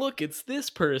like, "Hey, look, it's this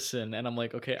person," and I'm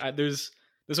like, "Okay." There's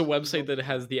a website that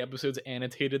has the episodes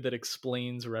annotated that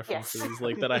explains Yes. references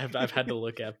like that I've had to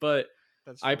look at, but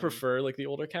That's I funny. prefer like the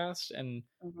older cast, and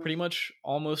pretty much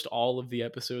almost all of the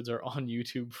episodes are on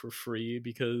YouTube for free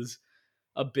because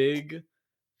a big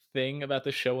thing about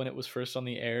the show when it was first on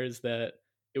the air is that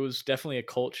it was definitely a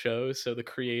cult show. So the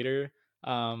creator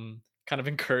kind of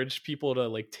encouraged people to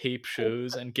like tape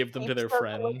shows and give them to their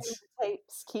friends.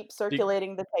 Keep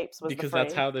circulating the tapes was the Because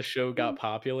that's phrase. how the show got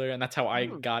popular, and that's how I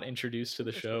Hmm. got introduced to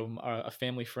the show. Interesting. A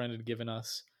family friend had given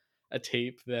us a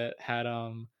tape that had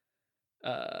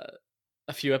uh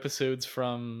a few episodes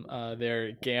from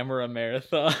their Gamera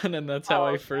marathon, and that's how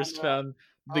I Oh, first Gamera. found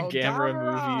the Oh, Gamera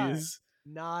Gamera! movies.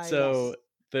 Nice. So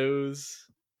those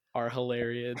are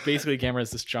hilarious. Basically, Gamera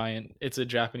is this giant. It's a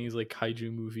Japanese like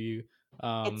kaiju movie.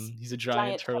 It's He's a giant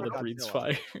giant turtle that turtle. breathes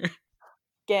Godzilla. fire.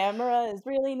 Gamera is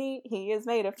really neat. He is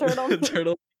made of turtle meat.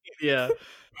 Turtle, yeah.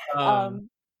 Um,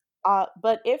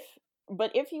 but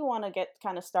if you want to get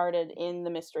kind of started in the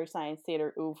Mystery Science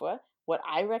Theater oeuvre, what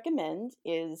I recommend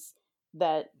is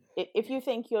that if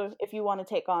you want to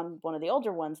take on one of the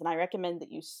older ones, then I recommend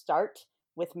that you start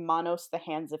with Monos: The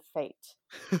Hands of Fate.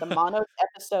 The Monos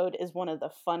episode is one of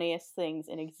the funniest things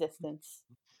in existence.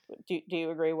 Do you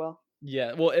agree, Will?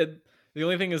 Yeah. Well, the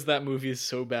only thing is that movie is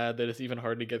so bad that it's even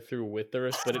hard to get through with the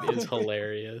rest, but it is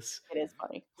hilarious. It is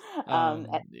funny. Yeah.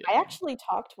 I actually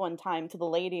talked one time to the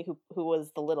lady who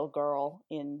was the little girl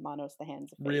in Monos: The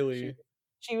Hands of Fate. Really?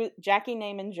 She was Jackie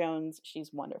Naaman Jones.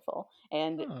 She's wonderful,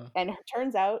 and Huh. it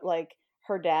turns out like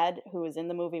her dad, who was in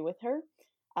the movie with her,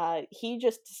 he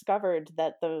just discovered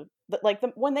that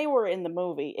when they were in the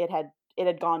movie, it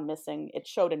had gone missing. It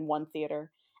showed in one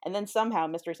theater, and then somehow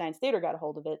Mystery Science Theater got a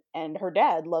hold of it, and her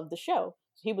dad loved the show.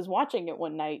 So he was watching it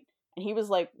one night, and he was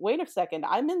like, "Wait a second,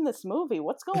 I'm in this movie.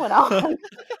 What's going on?"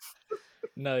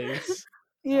 Nice.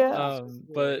 Yeah.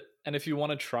 But and if you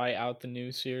want to try out the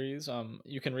new series,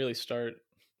 you can really start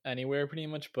anywhere pretty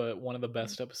much. But one of the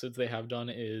best episodes they have done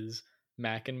is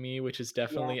Mac and Me, which is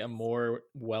definitely a Yes. more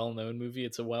well-known movie.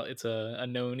 It's a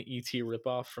known ET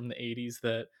ripoff from the 80s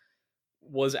that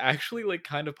was actually like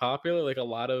kind of popular. Like a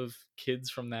lot of kids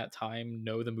from that time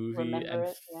know the movie, Remember and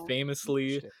it? Yeah. famously,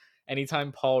 Interesting.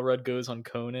 anytime Paul Rudd goes on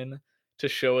Conan to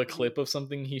show a Mhm. clip of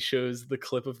something, he shows the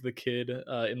clip of the kid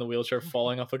in the wheelchair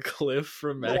falling off a cliff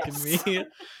from Mac and Yes. Me.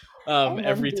 And then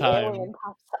Every the time. alien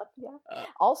pops up. Yeah. Uh,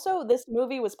 Also, this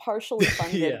movie was partially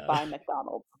funded yeah. by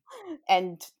McDonald's.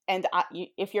 And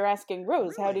if you're asking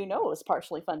Rose, how do you Really? know it was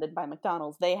partially funded by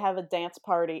McDonald's? They have a dance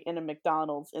party in a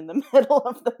McDonald's in the middle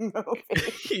of the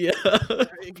movie. Yeah.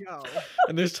 There you go.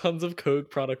 And there's tons of Coke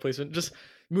product placement. Just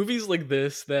movies like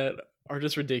this that are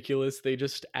just ridiculous. They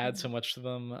just add so much to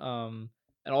them.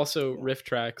 And also Yeah. Riff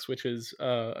Tracks, which is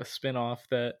a spin-off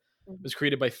that Mhm. was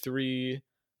created by 3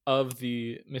 of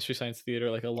the Mystery Science Theater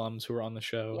like alums who were on the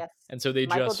show. Yes. And so they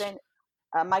Michael just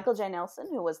Michael J. Nelson,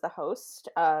 who was the host,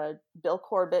 Bill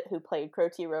Corbett, who played Crow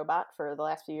T. Robot for the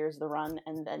last few years of the run,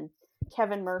 and then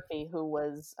Kevin Murphy, who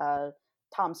was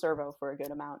Tom Servo for a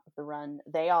good amount of the run.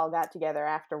 They all got together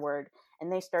afterward,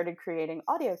 and they started creating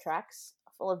audio tracks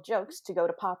full of jokes to go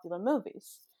to popular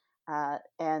movies.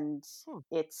 And Hmm.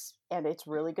 it's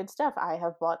really good stuff. I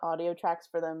have bought audio tracks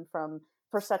for them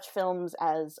for such films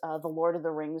as The Lord of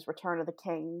the Rings, Return of the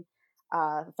King,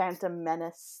 Phantom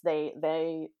Menace.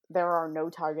 There are no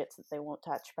targets that they won't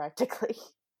touch practically.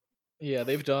 yeah,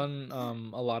 they've done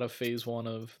a lot of phase 1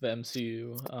 of the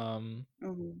MCU.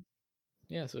 Mm-hmm.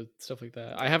 Yeah, so stuff like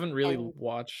that. I haven't really And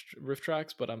watched Riff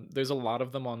Tracks, but there's a lot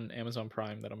of them on Amazon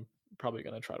Prime that I'm probably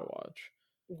gonna try to watch.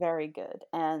 very good.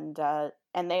 And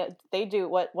they do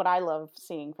what I love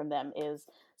seeing from them is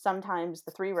sometimes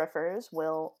the three riffers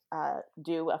will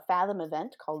do a Fathom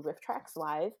event called Riff Tracks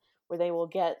Live, where they will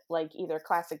get like either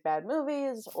classic bad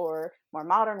movies or more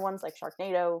modern ones like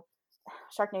Sharknado.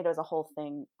 Sharknado is a whole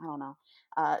thing. I don't know.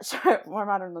 More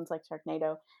modern ones like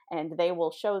Sharknado, and they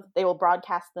will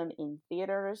broadcast them in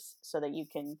theaters so that you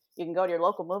can go to your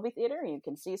local movie theater and you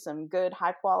can see some good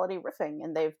high quality riffing.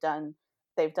 And they've done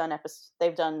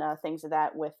things of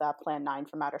that with Plan 9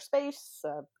 from Outer Space,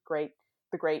 great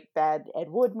the Great Bad Ed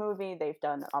Wood movie. They've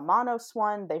done a Manos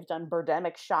one. They've done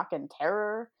Birdemic Shock and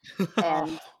Terror,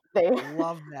 and they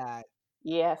love that.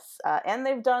 Yes, and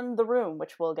they've done The Room,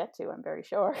 which we'll get to, I'm very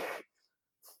sure.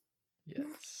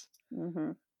 Yes.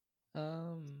 Mm-hmm.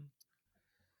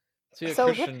 So yeah, So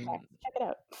Christian. Riptide, check it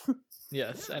out.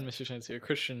 Yes, and Mr. Science here,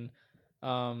 Christian.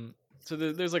 So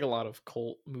there's like a lot of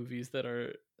cult movies that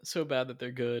are so bad that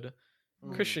they're good.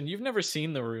 Christian, you've never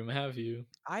seen The Room, have you?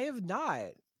 I have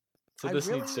not. So I this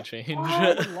really, needs to change. I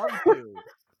would love to.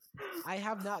 I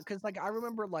have not, because like I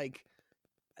remember like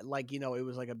you know, it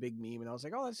was like a big meme, and I was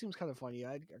like, oh, that seems kind of funny.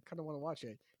 I kind of want to watch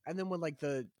it. And then when like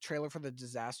the trailer for the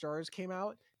Disaster Artist came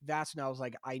out, that's when I was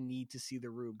like, I need to see The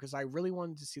Room, because I really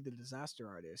wanted to see the Disaster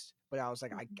Artist, but I was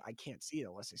like, I can't see it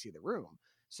unless I see The Room.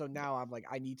 So now I'm like,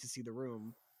 I need to see The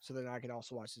Room, so then I can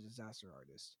also watch the Disaster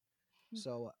Artist.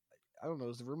 So I don't know,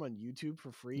 is The Room on YouTube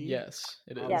for free? Yes,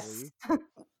 it is. Yes.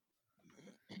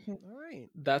 All right.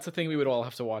 That's a thing we would all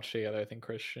have to watch together, I think,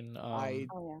 Christian. I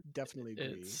definitely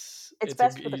agree. It's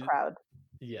best for the crowd.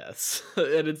 Yes,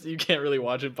 and you can't really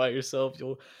watch it by yourself.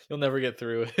 You'll never get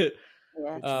through it.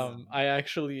 Yes. I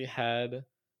actually had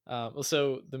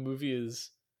so the movie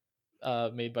is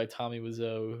made by Tommy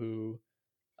Wiseau, who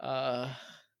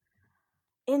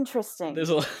interesting. There's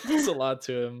a lot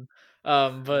to him.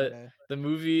 But the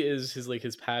movie is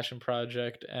his passion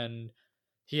project, and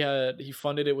he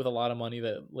funded it with a lot of money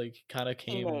that like kind of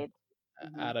came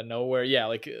out of nowhere. Yeah,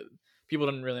 like people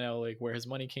didn't really know like where his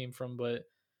money came from, but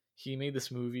he made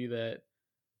this movie that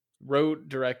wrote,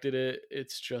 directed it.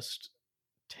 It's just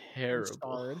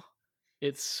terrible.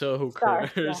 It's so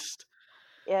cursed.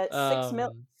 Yeah, $6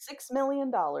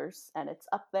 million, and it's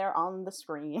up there on the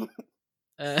screen.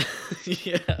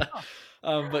 Yeah.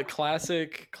 But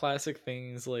classic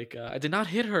things like I did not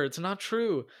hit her, it's not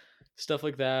true, stuff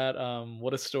like that.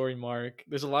 What a story, Mark.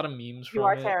 There's a lot of memes from it. You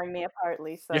are tearing me apart,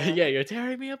 Lisa. Yeah, you're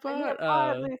tearing me apart.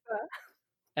 Lisa.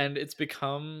 And it's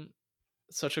become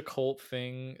such a cult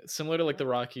thing, similar to like the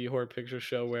Rocky Horror Picture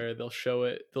Show, where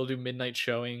they'll do midnight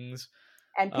showings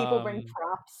and people bring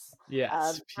props.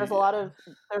 Yes. There's a lot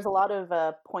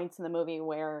of points in the movie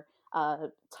where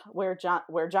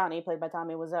Johnny, played by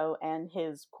Tommy Wiseau, and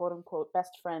his quote unquote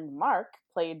best friend Mark,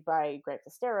 played by Greg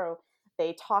Sestero,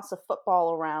 they toss a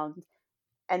football around,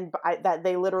 and that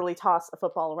they literally toss a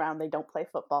football around. They don't play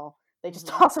football. They just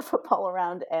toss a football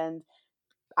around, and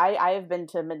I have been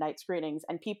to midnight screenings,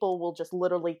 and people will just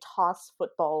literally toss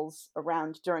footballs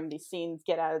around during these scenes,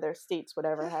 get out of their seats,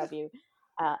 whatever have you.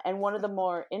 And one of the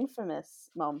more infamous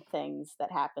things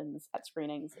that happens at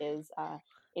screenings is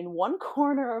in one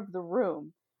corner of the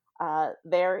room,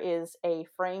 there is a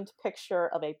framed picture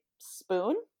of a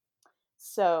spoon.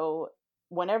 So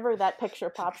whenever that picture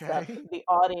pops up, the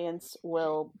audience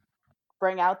will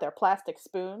bring out their plastic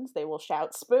spoons. They will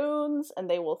shout spoons, and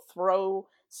they will throw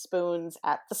spoons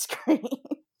at the screen.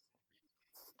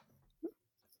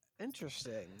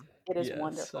 Interesting. It is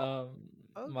wonderful.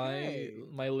 Okay.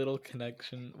 My little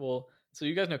connection. Well, so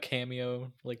you guys know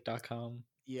Cameo, like .com?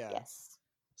 Yeah. Yes.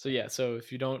 So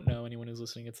if you don't know, anyone who's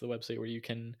listening, it's the website where you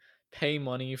can pay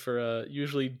money for a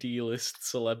usually D-list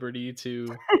celebrity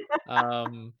to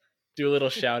do a little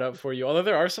shout out for you. Although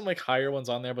there are some like higher ones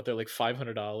on there, but they're like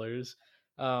 $500.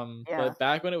 But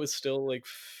back when it was still like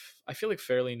I feel like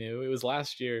fairly new. It was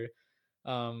last year.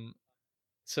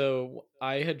 So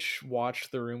I had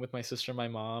watched The Room with my sister and my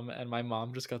mom, and my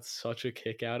mom just got such a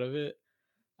kick out of it.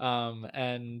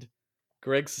 And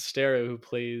Greg Sestero, who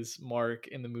plays Mark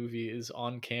in the movie, is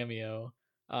on Cameo.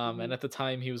 And at the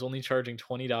time, he was only charging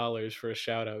 $20 for a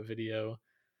shout out video.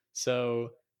 So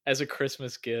as a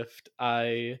Christmas gift,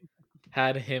 I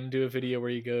had him do a video where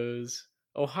he goes,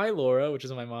 "Oh, hi Laura," which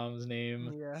is my mom's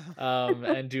name.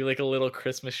 And do like a little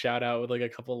Christmas shout out with like a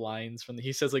couple lines from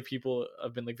he says like people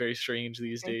have been like very strange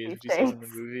these days, which he says in the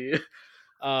movie.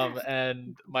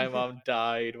 And my mom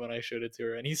died when I showed it to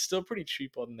her, and he's still pretty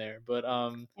cheap on there, but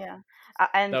and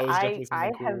that was definitely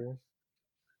something cool.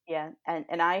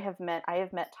 And I have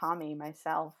met Tommy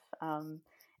myself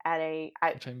at a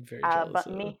which I'm very jealous but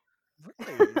of. me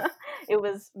it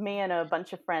was me and a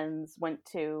bunch of friends went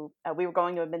to we were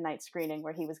going to a midnight screening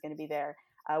where he was going to be there.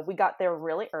 We got there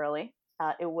really early.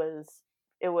 It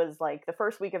was like the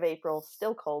first week of April,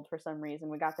 still cold for some reason.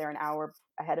 We got there an hour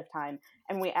ahead of time,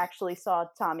 and we actually saw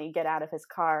Tommy get out of his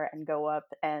car and go up,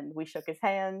 and we shook his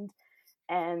hand,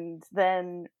 and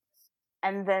then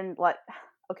like,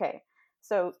 okay,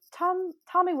 so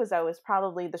Tommy Wiseau is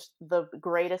probably the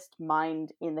greatest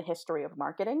mind in the history of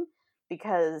marketing,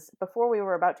 because before we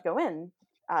were about to go in,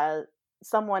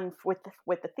 someone with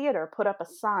the theater put up a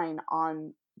sign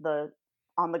on the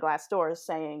glass doors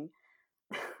saying,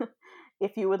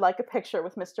 if you would like a picture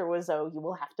with Mr. Wiseau, you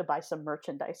will have to buy some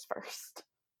merchandise first.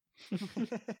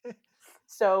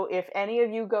 So if any of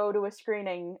you go to a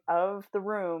screening of The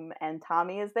Room and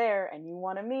Tommy is there and you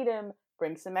want to meet him,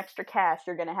 bring some extra cash.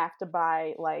 You're going to have to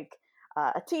buy like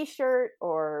a t-shirt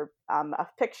or a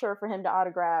picture for him to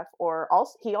autograph, or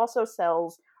he also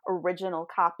sells original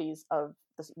copies of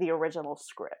the original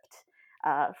script,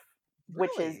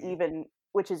 which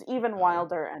is even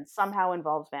wilder and somehow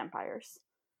involves vampires.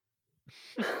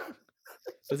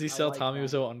 Does he sell Tommy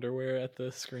Wiseau underwear at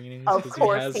the screenings? Of Because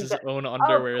course he has his own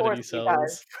underwear that he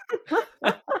sells.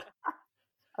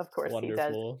 Of course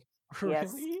Wonderful. he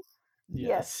does. Really?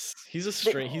 Yes. He's a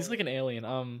straight. He's like an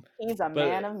alien. He's a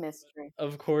man of mystery.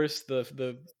 Of course,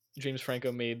 the James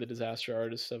Franco made The Disaster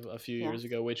Artist a few years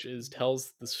ago, which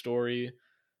tells the story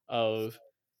of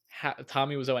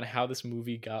Tommy Wiseau and how this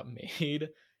movie got made.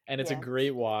 And it's a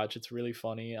great watch. It's really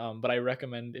funny. But I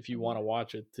recommend, if you want to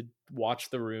watch it, to watch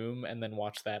The Room and then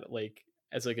watch that like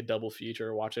as like a double feature,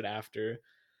 or watch it after,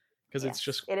 because it's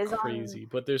just crazy.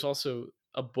 But there's also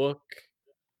a book,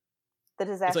 The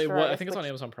Disaster Artist. I think it's on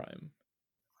Amazon Prime.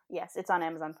 Yes, it's on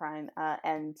Amazon Prime,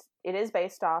 and it is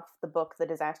based off the book The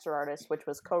Disaster Artist, which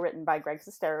was co-written by Greg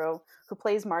Sestero, who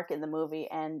plays Mark in the movie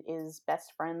and is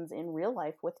best friends in real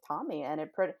life with Tommy. And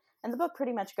the book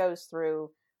pretty much goes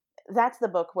through. That's the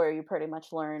book where you pretty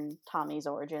much learn Tommy's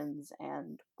origins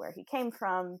and where he came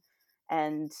from,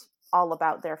 and all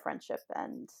about their friendship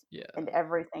and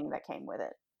everything that came with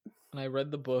it. And I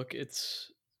read the book.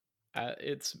 It's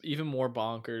even more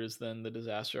bonkers than the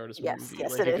Disaster Artist movie.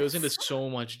 Yes, like it goes into so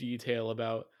much detail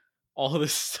about all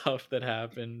this stuff that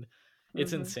happened.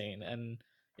 It's insane, and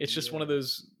it's just one of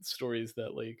those stories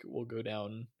that like will go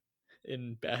down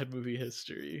in bad movie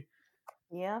history.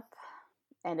 Yep.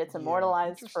 And it's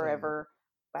immortalized forever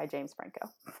by James Franco.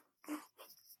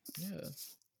 Yeah.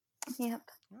 Yep.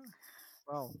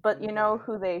 Well, but you know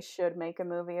who they should make a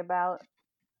movie about?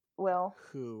 Will?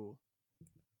 Who?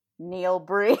 Neil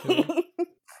Breen.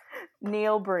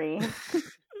 Neil Breen.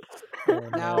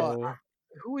 Now,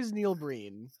 who is Neil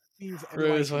Breen?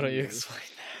 Rose, why don't you explain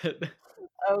that?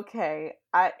 Okay,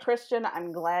 Christian,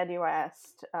 I'm glad you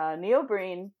asked. Neil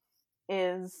Breen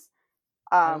is.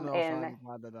 I don't know if I'm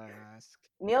glad that I asked.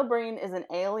 Neil Breen is an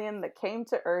alien that came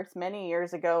to Earth many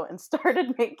years ago and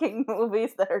started making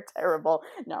movies that are terrible.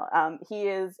 No, he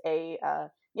is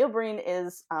Neil Breen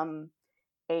is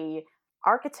a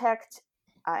architect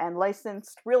and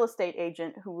licensed real estate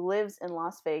agent who lives in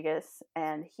Las Vegas,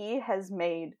 and he has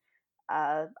made,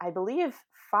 I believe,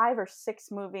 5 or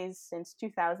 6 movies since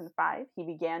 2005. He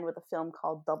began with a film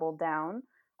called Double Down,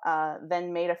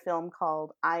 then made a film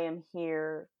called I Am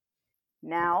Here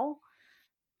Now,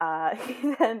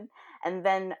 and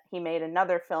then he made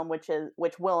another film which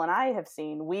Will and I have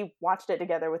seen. We watched it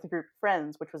together with a group of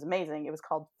friends, which was amazing. It was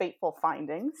called Fateful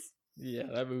Findings. Yeah,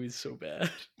 that movie's so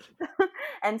bad.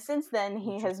 And since then,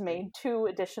 he has made 2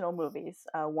 additional movies.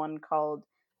 One called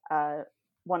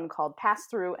Pass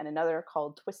Through, and another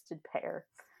called Twisted Pair.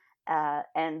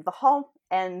 And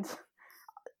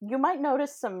you might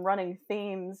notice some running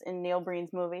themes in Neil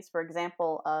Breen's movies. For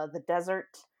example, the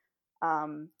desert,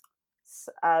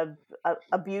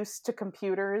 abuse to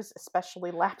computers,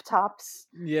 especially laptops.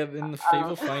 Yeah, in the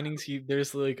Fateful Findings,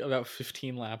 there's like about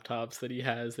 15 laptops that he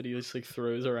has that he just like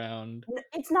throws around.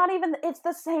 It's not even. It's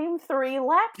the same 3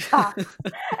 laptops,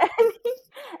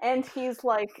 and he's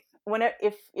like,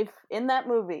 if in that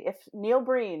movie, if Neil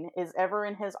Breen is ever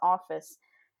in his office,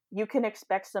 you can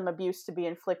expect some abuse to be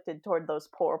inflicted toward those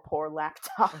poor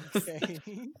laptops. Okay.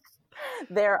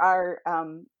 There are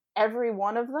every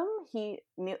one of them, the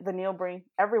Neil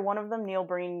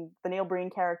Breen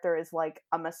character is like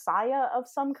a messiah of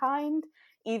some kind.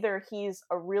 Either he's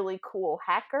a really cool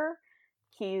hacker,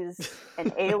 he's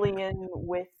an alien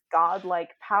with godlike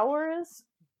powers,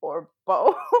 or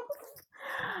both.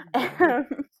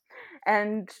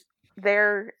 and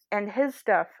his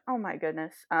stuff, oh my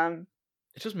goodness.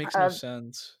 It just makes no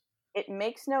sense. It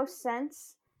makes no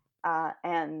sense,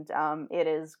 and it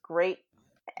is great.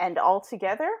 And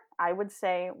altogether, I would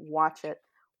say watch it.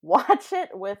 Watch it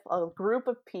with a group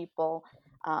of people.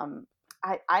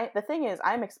 The thing is,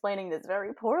 I'm explaining this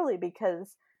very poorly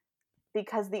because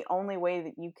the only way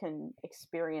that you can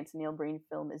experience Neil Breen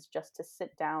film is just to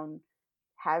sit down,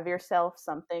 have yourself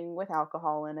something with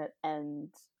alcohol in it, and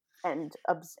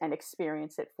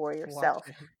experience it for yourself.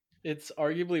 It's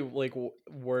arguably like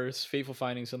worse. Fateful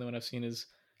Findings, something I've seen, is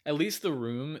at least The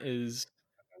Room is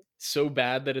so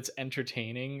bad that it's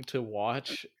entertaining to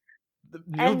watch. The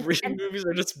Neil Breen movies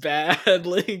are just bad.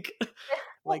 like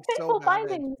so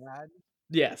bad.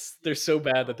 Yes, they're so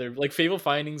bad that they're like Fateful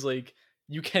Findings. Like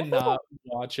you cannot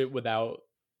watch it without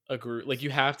a group. Like, you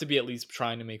have to be at least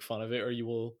trying to make fun of it, or you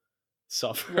will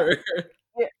suffer.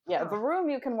 Yeah, The Room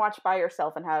you can watch by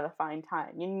yourself and have a fine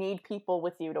time. You need people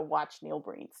with you to watch Neil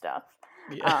Breen stuff.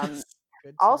 Yes.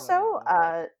 Good to Also,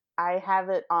 know. I have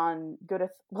it on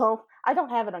well, I don't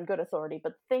have it on good authority,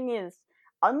 but the thing is,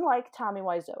 unlike Tommy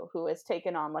Wiseau, who has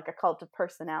taken on like a cult of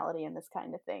personality and this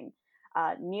kind of thing,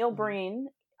 Neil Mhm. Breen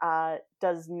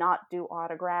does not do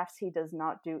autographs. He does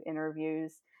not do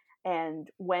interviews. And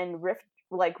when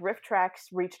RiffTrax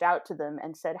reached out to them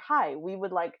and said, "Hi, we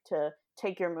would like to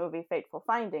take your movie Fateful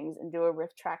Findings and do a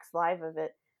RiffTrax live of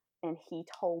it," and he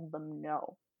told them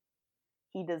no.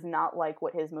 He does not like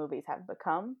what his movies have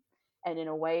become, and in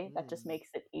a way that just Mm. makes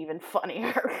it even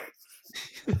funnier.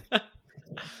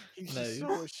 He's Nice. just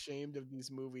so ashamed of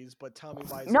these movies, but Tommy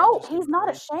Wiseau No, just he's not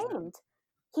embraces them. ashamed.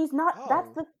 He's not. That's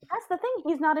Oh. the thing.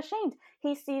 He's not ashamed.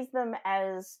 He sees them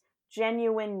as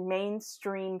genuine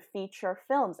mainstream feature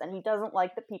films, and he doesn't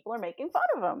like that people are making fun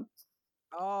of him.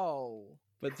 Oh.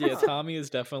 But yeah, Huh. Tommy is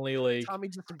definitely like Tommy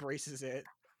just embraces it.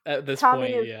 at this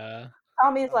Tommy point, is- yeah.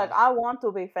 Tommy's like, Oh. "I want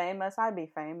to be famous. I be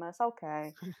famous,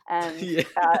 okay." And Yeah.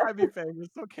 I'd be famous.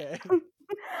 Okay.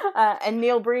 and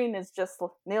Neil Breen is just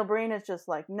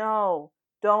like, "No,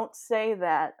 don't say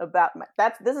that about my."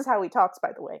 This is how he talks,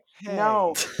 by the way.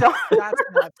 No, Hey, don't. that's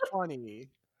not funny.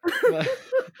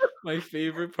 My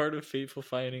favorite part of Fateful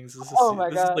Findings is Oh my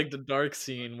this is God. like the dark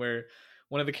scene where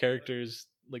one of the characters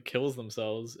like kills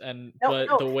themselves, and No,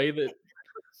 but the way that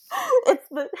it's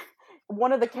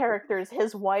one of the characters.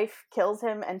 His wife kills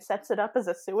him and sets it up as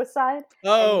a suicide.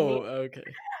 okay,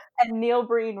 And Neil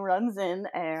Breen runs in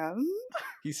and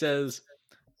he says,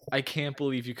 "I can't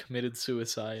believe you committed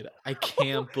suicide. I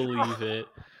can't believe it."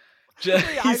 Wait,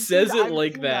 He says it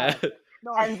like that.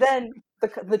 No, and then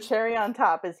the cherry on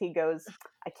top is he goes,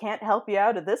 "I can't help you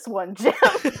out of this one, Jim."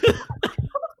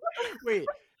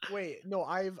 wait. No,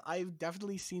 I've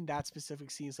definitely seen that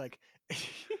specific scene. It's like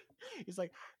he's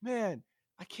like, "Man,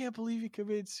 I can't believe you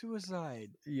committed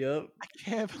suicide. Yep, I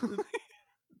can't believe."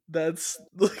 that's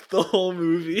like the whole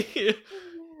movie.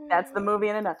 That's the movie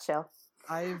in a nutshell.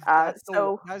 I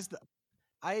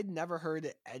had never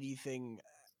heard anything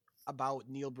about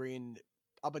Neil Breen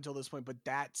up until this point, but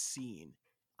that scene,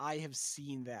 I have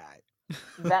seen that.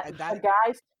 That And that the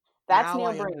guy, that's now Neil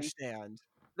I Breen. understand.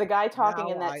 The guy talking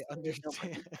Now in that I scene is Neil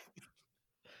Breen. understand.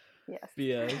 Yes.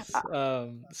 Yes.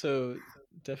 So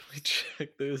definitely check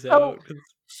those So- out. 'Cause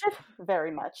Should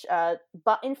very much.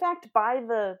 But in fact, buy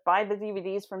the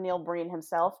DVDs from Neil Breen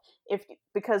himself.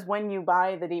 Because when you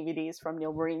buy the DVDs from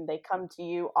Neil Breen, they come to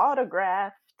you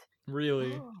autographed.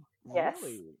 really, Yes.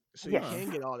 Really? So Yes. you can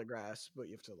get autographs, but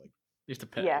you have to like. you have to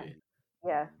pay. Yeah.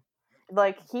 Yeah.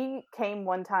 Like he came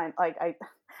one time. Like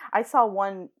I saw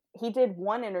one. He did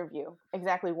one interview,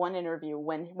 exactly one interview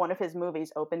when one of his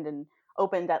movies opened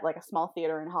at like a small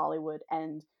theater in Hollywood,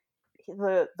 and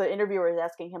the interviewer is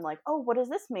asking him like, "Oh, what does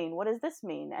this mean? What does this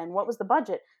mean? And what was the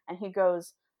budget?" And he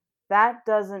goes, "That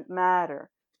doesn't matter.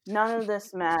 None of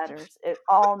this matters. It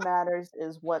all matters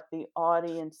is what the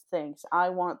audience thinks. I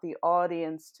want the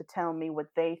audience to tell me what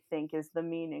they think is the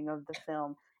meaning of the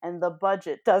film, and the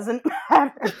budget doesn't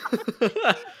matter."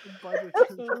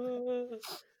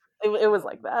 It was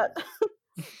like that.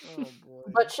 Oh boy.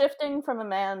 But shifting from a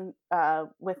man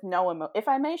with no if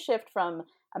I may shift from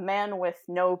a man with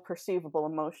no perceivable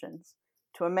emotions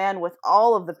to a man with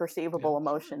all of the perceivable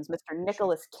emotions, Mr.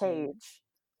 Nicolas Cage.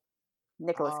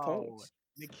 Nicolas Oh, Cage.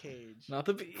 Nick Cage. Not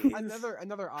the bees.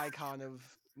 Another icon of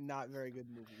not very good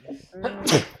movies.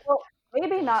 Well,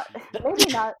 maybe not.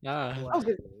 Ah, Oh,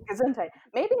 Gesundheit.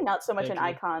 Maybe not so much Thank an you.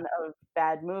 icon of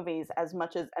bad movies as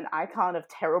much as an icon of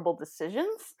terrible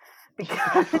decisions.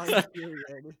 Icon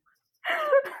period.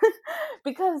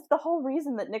 Because the whole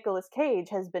reason that Nicolas Cage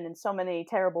has been in so many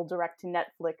terrible direct to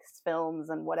Netflix films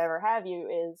and whatever have you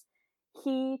is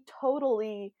he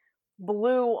totally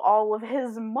blew all of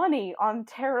his money on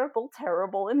terrible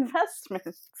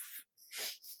investments.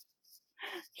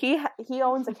 He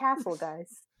owns a castle,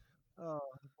 guys. Oh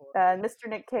boy. Mr.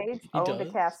 Nick Cage owned a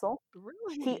does? castle.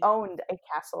 Really? He owned a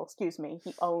castle. Excuse me.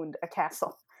 He owned a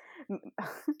castle.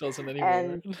 Doesn't anymore.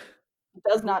 And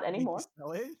does not Did he anymore.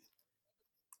 sell it?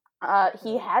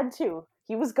 He had to.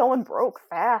 He was going broke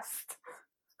fast.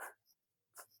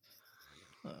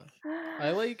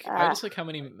 I just like how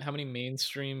many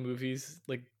mainstream movies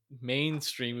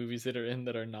that are in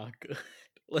that are not good.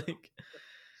 Like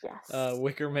Yes.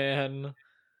 Wicker Man,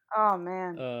 Oh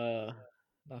man.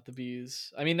 not the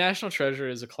bees. I mean, National Treasure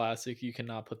is a classic. You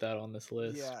cannot put that on this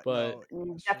list. Yeah, but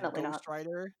no, Definitely not. Ghost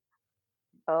Rider.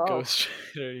 Oh. Ghost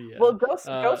Rider, yeah. Well,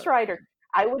 Ghost Rider.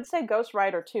 I would say Ghost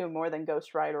Rider 2 more than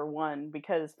Ghost Rider 1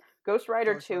 because Ghost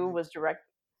Rider Ghost 2 Rider. was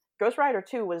Ghost Rider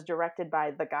 2 was directed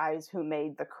by the guys who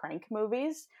made the Crank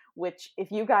movies, which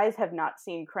if you guys have not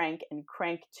seen Crank and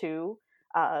Crank 2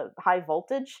 High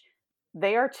Voltage,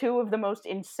 they are two of the most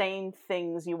insane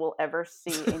things you will ever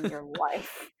see in your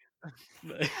life.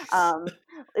 Nice.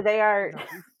 They are Nice.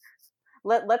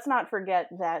 let's not forget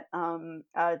that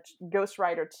Ghost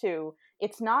Rider 2,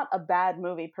 it's not a bad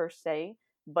movie per se,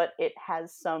 but it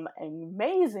has some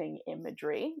amazing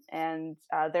imagery, and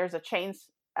there's a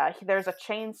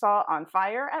chainsaw on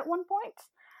fire at one point.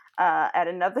 At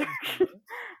another,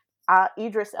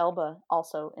 Idris Elba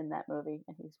also in that movie,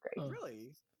 and he's great. Oh.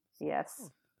 Really? Yes.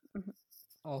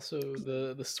 Also,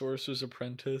 the Sorcerer's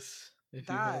Apprentice. If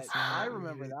you That had seen I that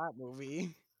remember movie. that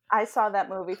movie. I saw that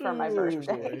movie for my Oh,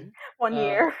 birthday boy. one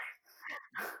year.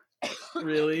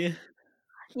 Really?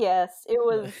 Yes, it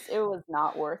was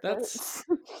not worth That's-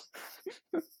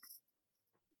 it.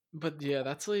 But yeah,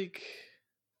 that's like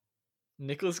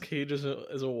Nicolas Cage as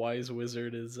a wise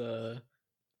wizard is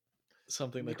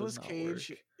something that Nicolas does not Cage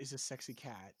work. is a sexy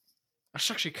cat. A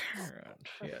sexy cat.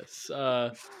 Yes.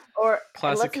 Or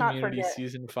Classic let's not Community forget,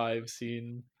 season 5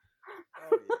 scene.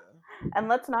 Oh yeah. and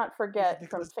let's not forget from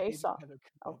Nicolas Cage Face Off. kind of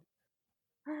Oh.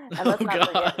 kid. And let's Oh,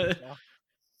 not forget, God.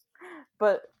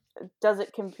 but does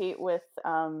it compete with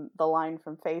the line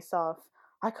from Face Off?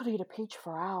 I could eat a peach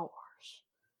for hours.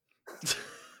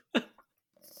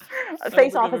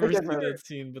 Face Off is a good movie. That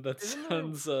scene, but that Isn't there-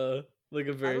 sounds like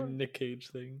a very don't- Nick Cage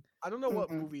thing. I don't know what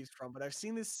Mhm. movie it's from, but I've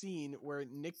seen this scene where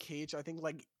Nick Cage, I think,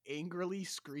 like angrily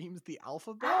screams the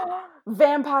alphabet.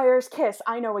 Vampire's Kiss.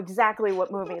 I know exactly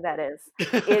what movie that is.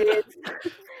 It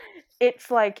is.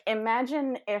 It's like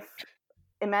imagine if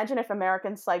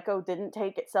American Psycho didn't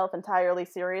take itself entirely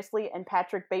seriously and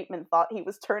Patrick Bateman thought he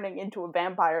was turning into a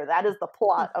vampire. That is the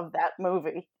plot of that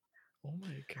movie. Oh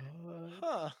my god.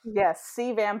 Huh. Yes,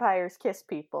 see Vampire's Kiss,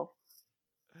 people.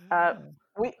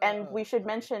 We should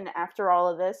mention after all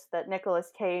of this that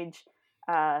Nicolas Cage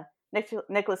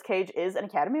is an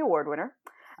Academy Award winner.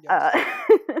 Yes.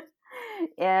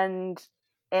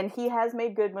 And he has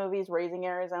made good movies, Raising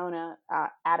Arizona,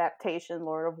 adaptation,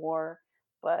 Lord of War,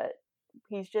 but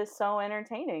he's just so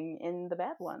entertaining in the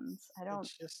bad ones.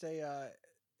 It's just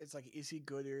it's like, is he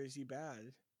good or is he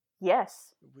bad?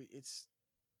 Yes.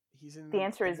 He's in. The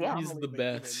answer is yes. He's the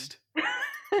best.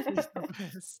 He's the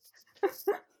best.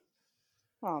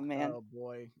 Oh man. Oh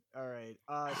boy. All right.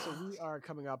 So we are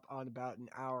coming up on about an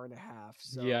hour and a half.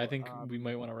 So Yeah, I think we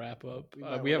might want to wrap up. we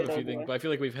might We have a wanna few wrap things, up. but I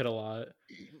feel like we've hit a lot.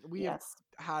 we have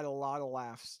had a lot of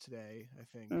laughs today, I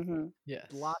think. Mm-hmm. Yes.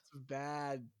 Lots of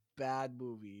bad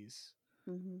movies.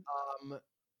 Mm-hmm.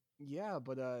 Yeah,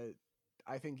 but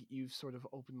I think you've sort of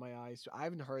opened my eyes to. I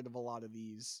haven't heard of a lot of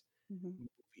these. Mm-hmm.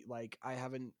 Like, I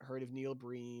haven't heard of Neil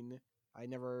Breen. I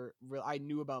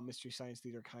knew about Mystery Science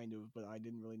Theater kind of, but I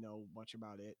didn't really know much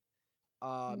about it.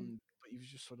 But you've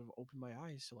just sort of opened my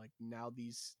eyes to, like, now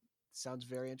these sounds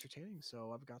very entertaining.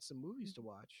 So I've got some movies to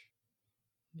watch.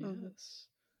 Yes.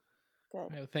 Good.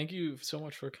 Yeah, thank you so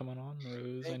much for coming on,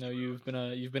 Rose. Thank I know you,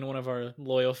 you've been one of our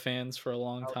loyal fans for a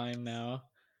long Oh, time now.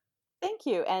 Thank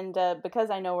you. And because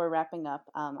I know we're wrapping up,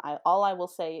 all I will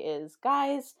say is,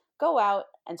 guys, go out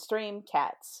and stream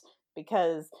Cats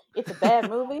because it's a bad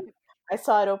movie. I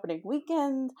saw it opening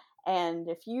weekend, and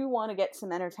if you want to get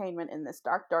some entertainment in this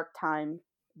dark, dark time,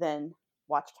 then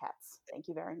watch Cats. Thank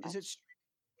you very much. What's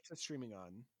it streaming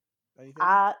on?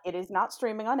 Anything? It is not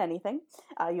streaming on anything.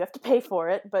 You have to pay for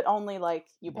it, but only like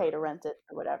you pay to rent it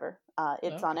or whatever.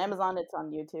 It's on Okay. Amazon, it's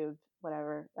on YouTube,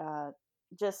 whatever.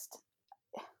 Just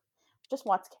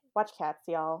watch Cats,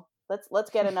 y'all. Let's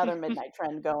get another midnight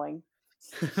trend going.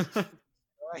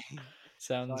 Right.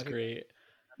 Sounds I think great.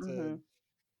 That's Mhm. a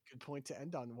good point to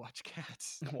end on. Watch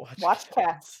Cats. Watch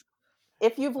Cats.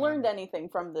 If you've learned Alright. anything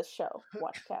from this show,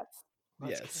 watch Cats.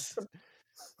 Watch Yes. Cats.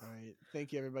 All right.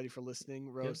 Thank you, everybody, for listening.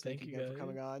 Rose, thank thank you you, again for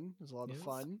coming guys. on. It was a lot of Yes.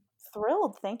 fun.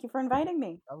 Thrilled. Thank you for inviting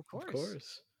me. Of course. Of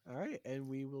course. All right. And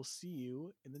we will see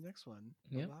you in the next one.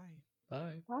 Yep. Bye-bye.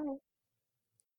 Bye. Bye.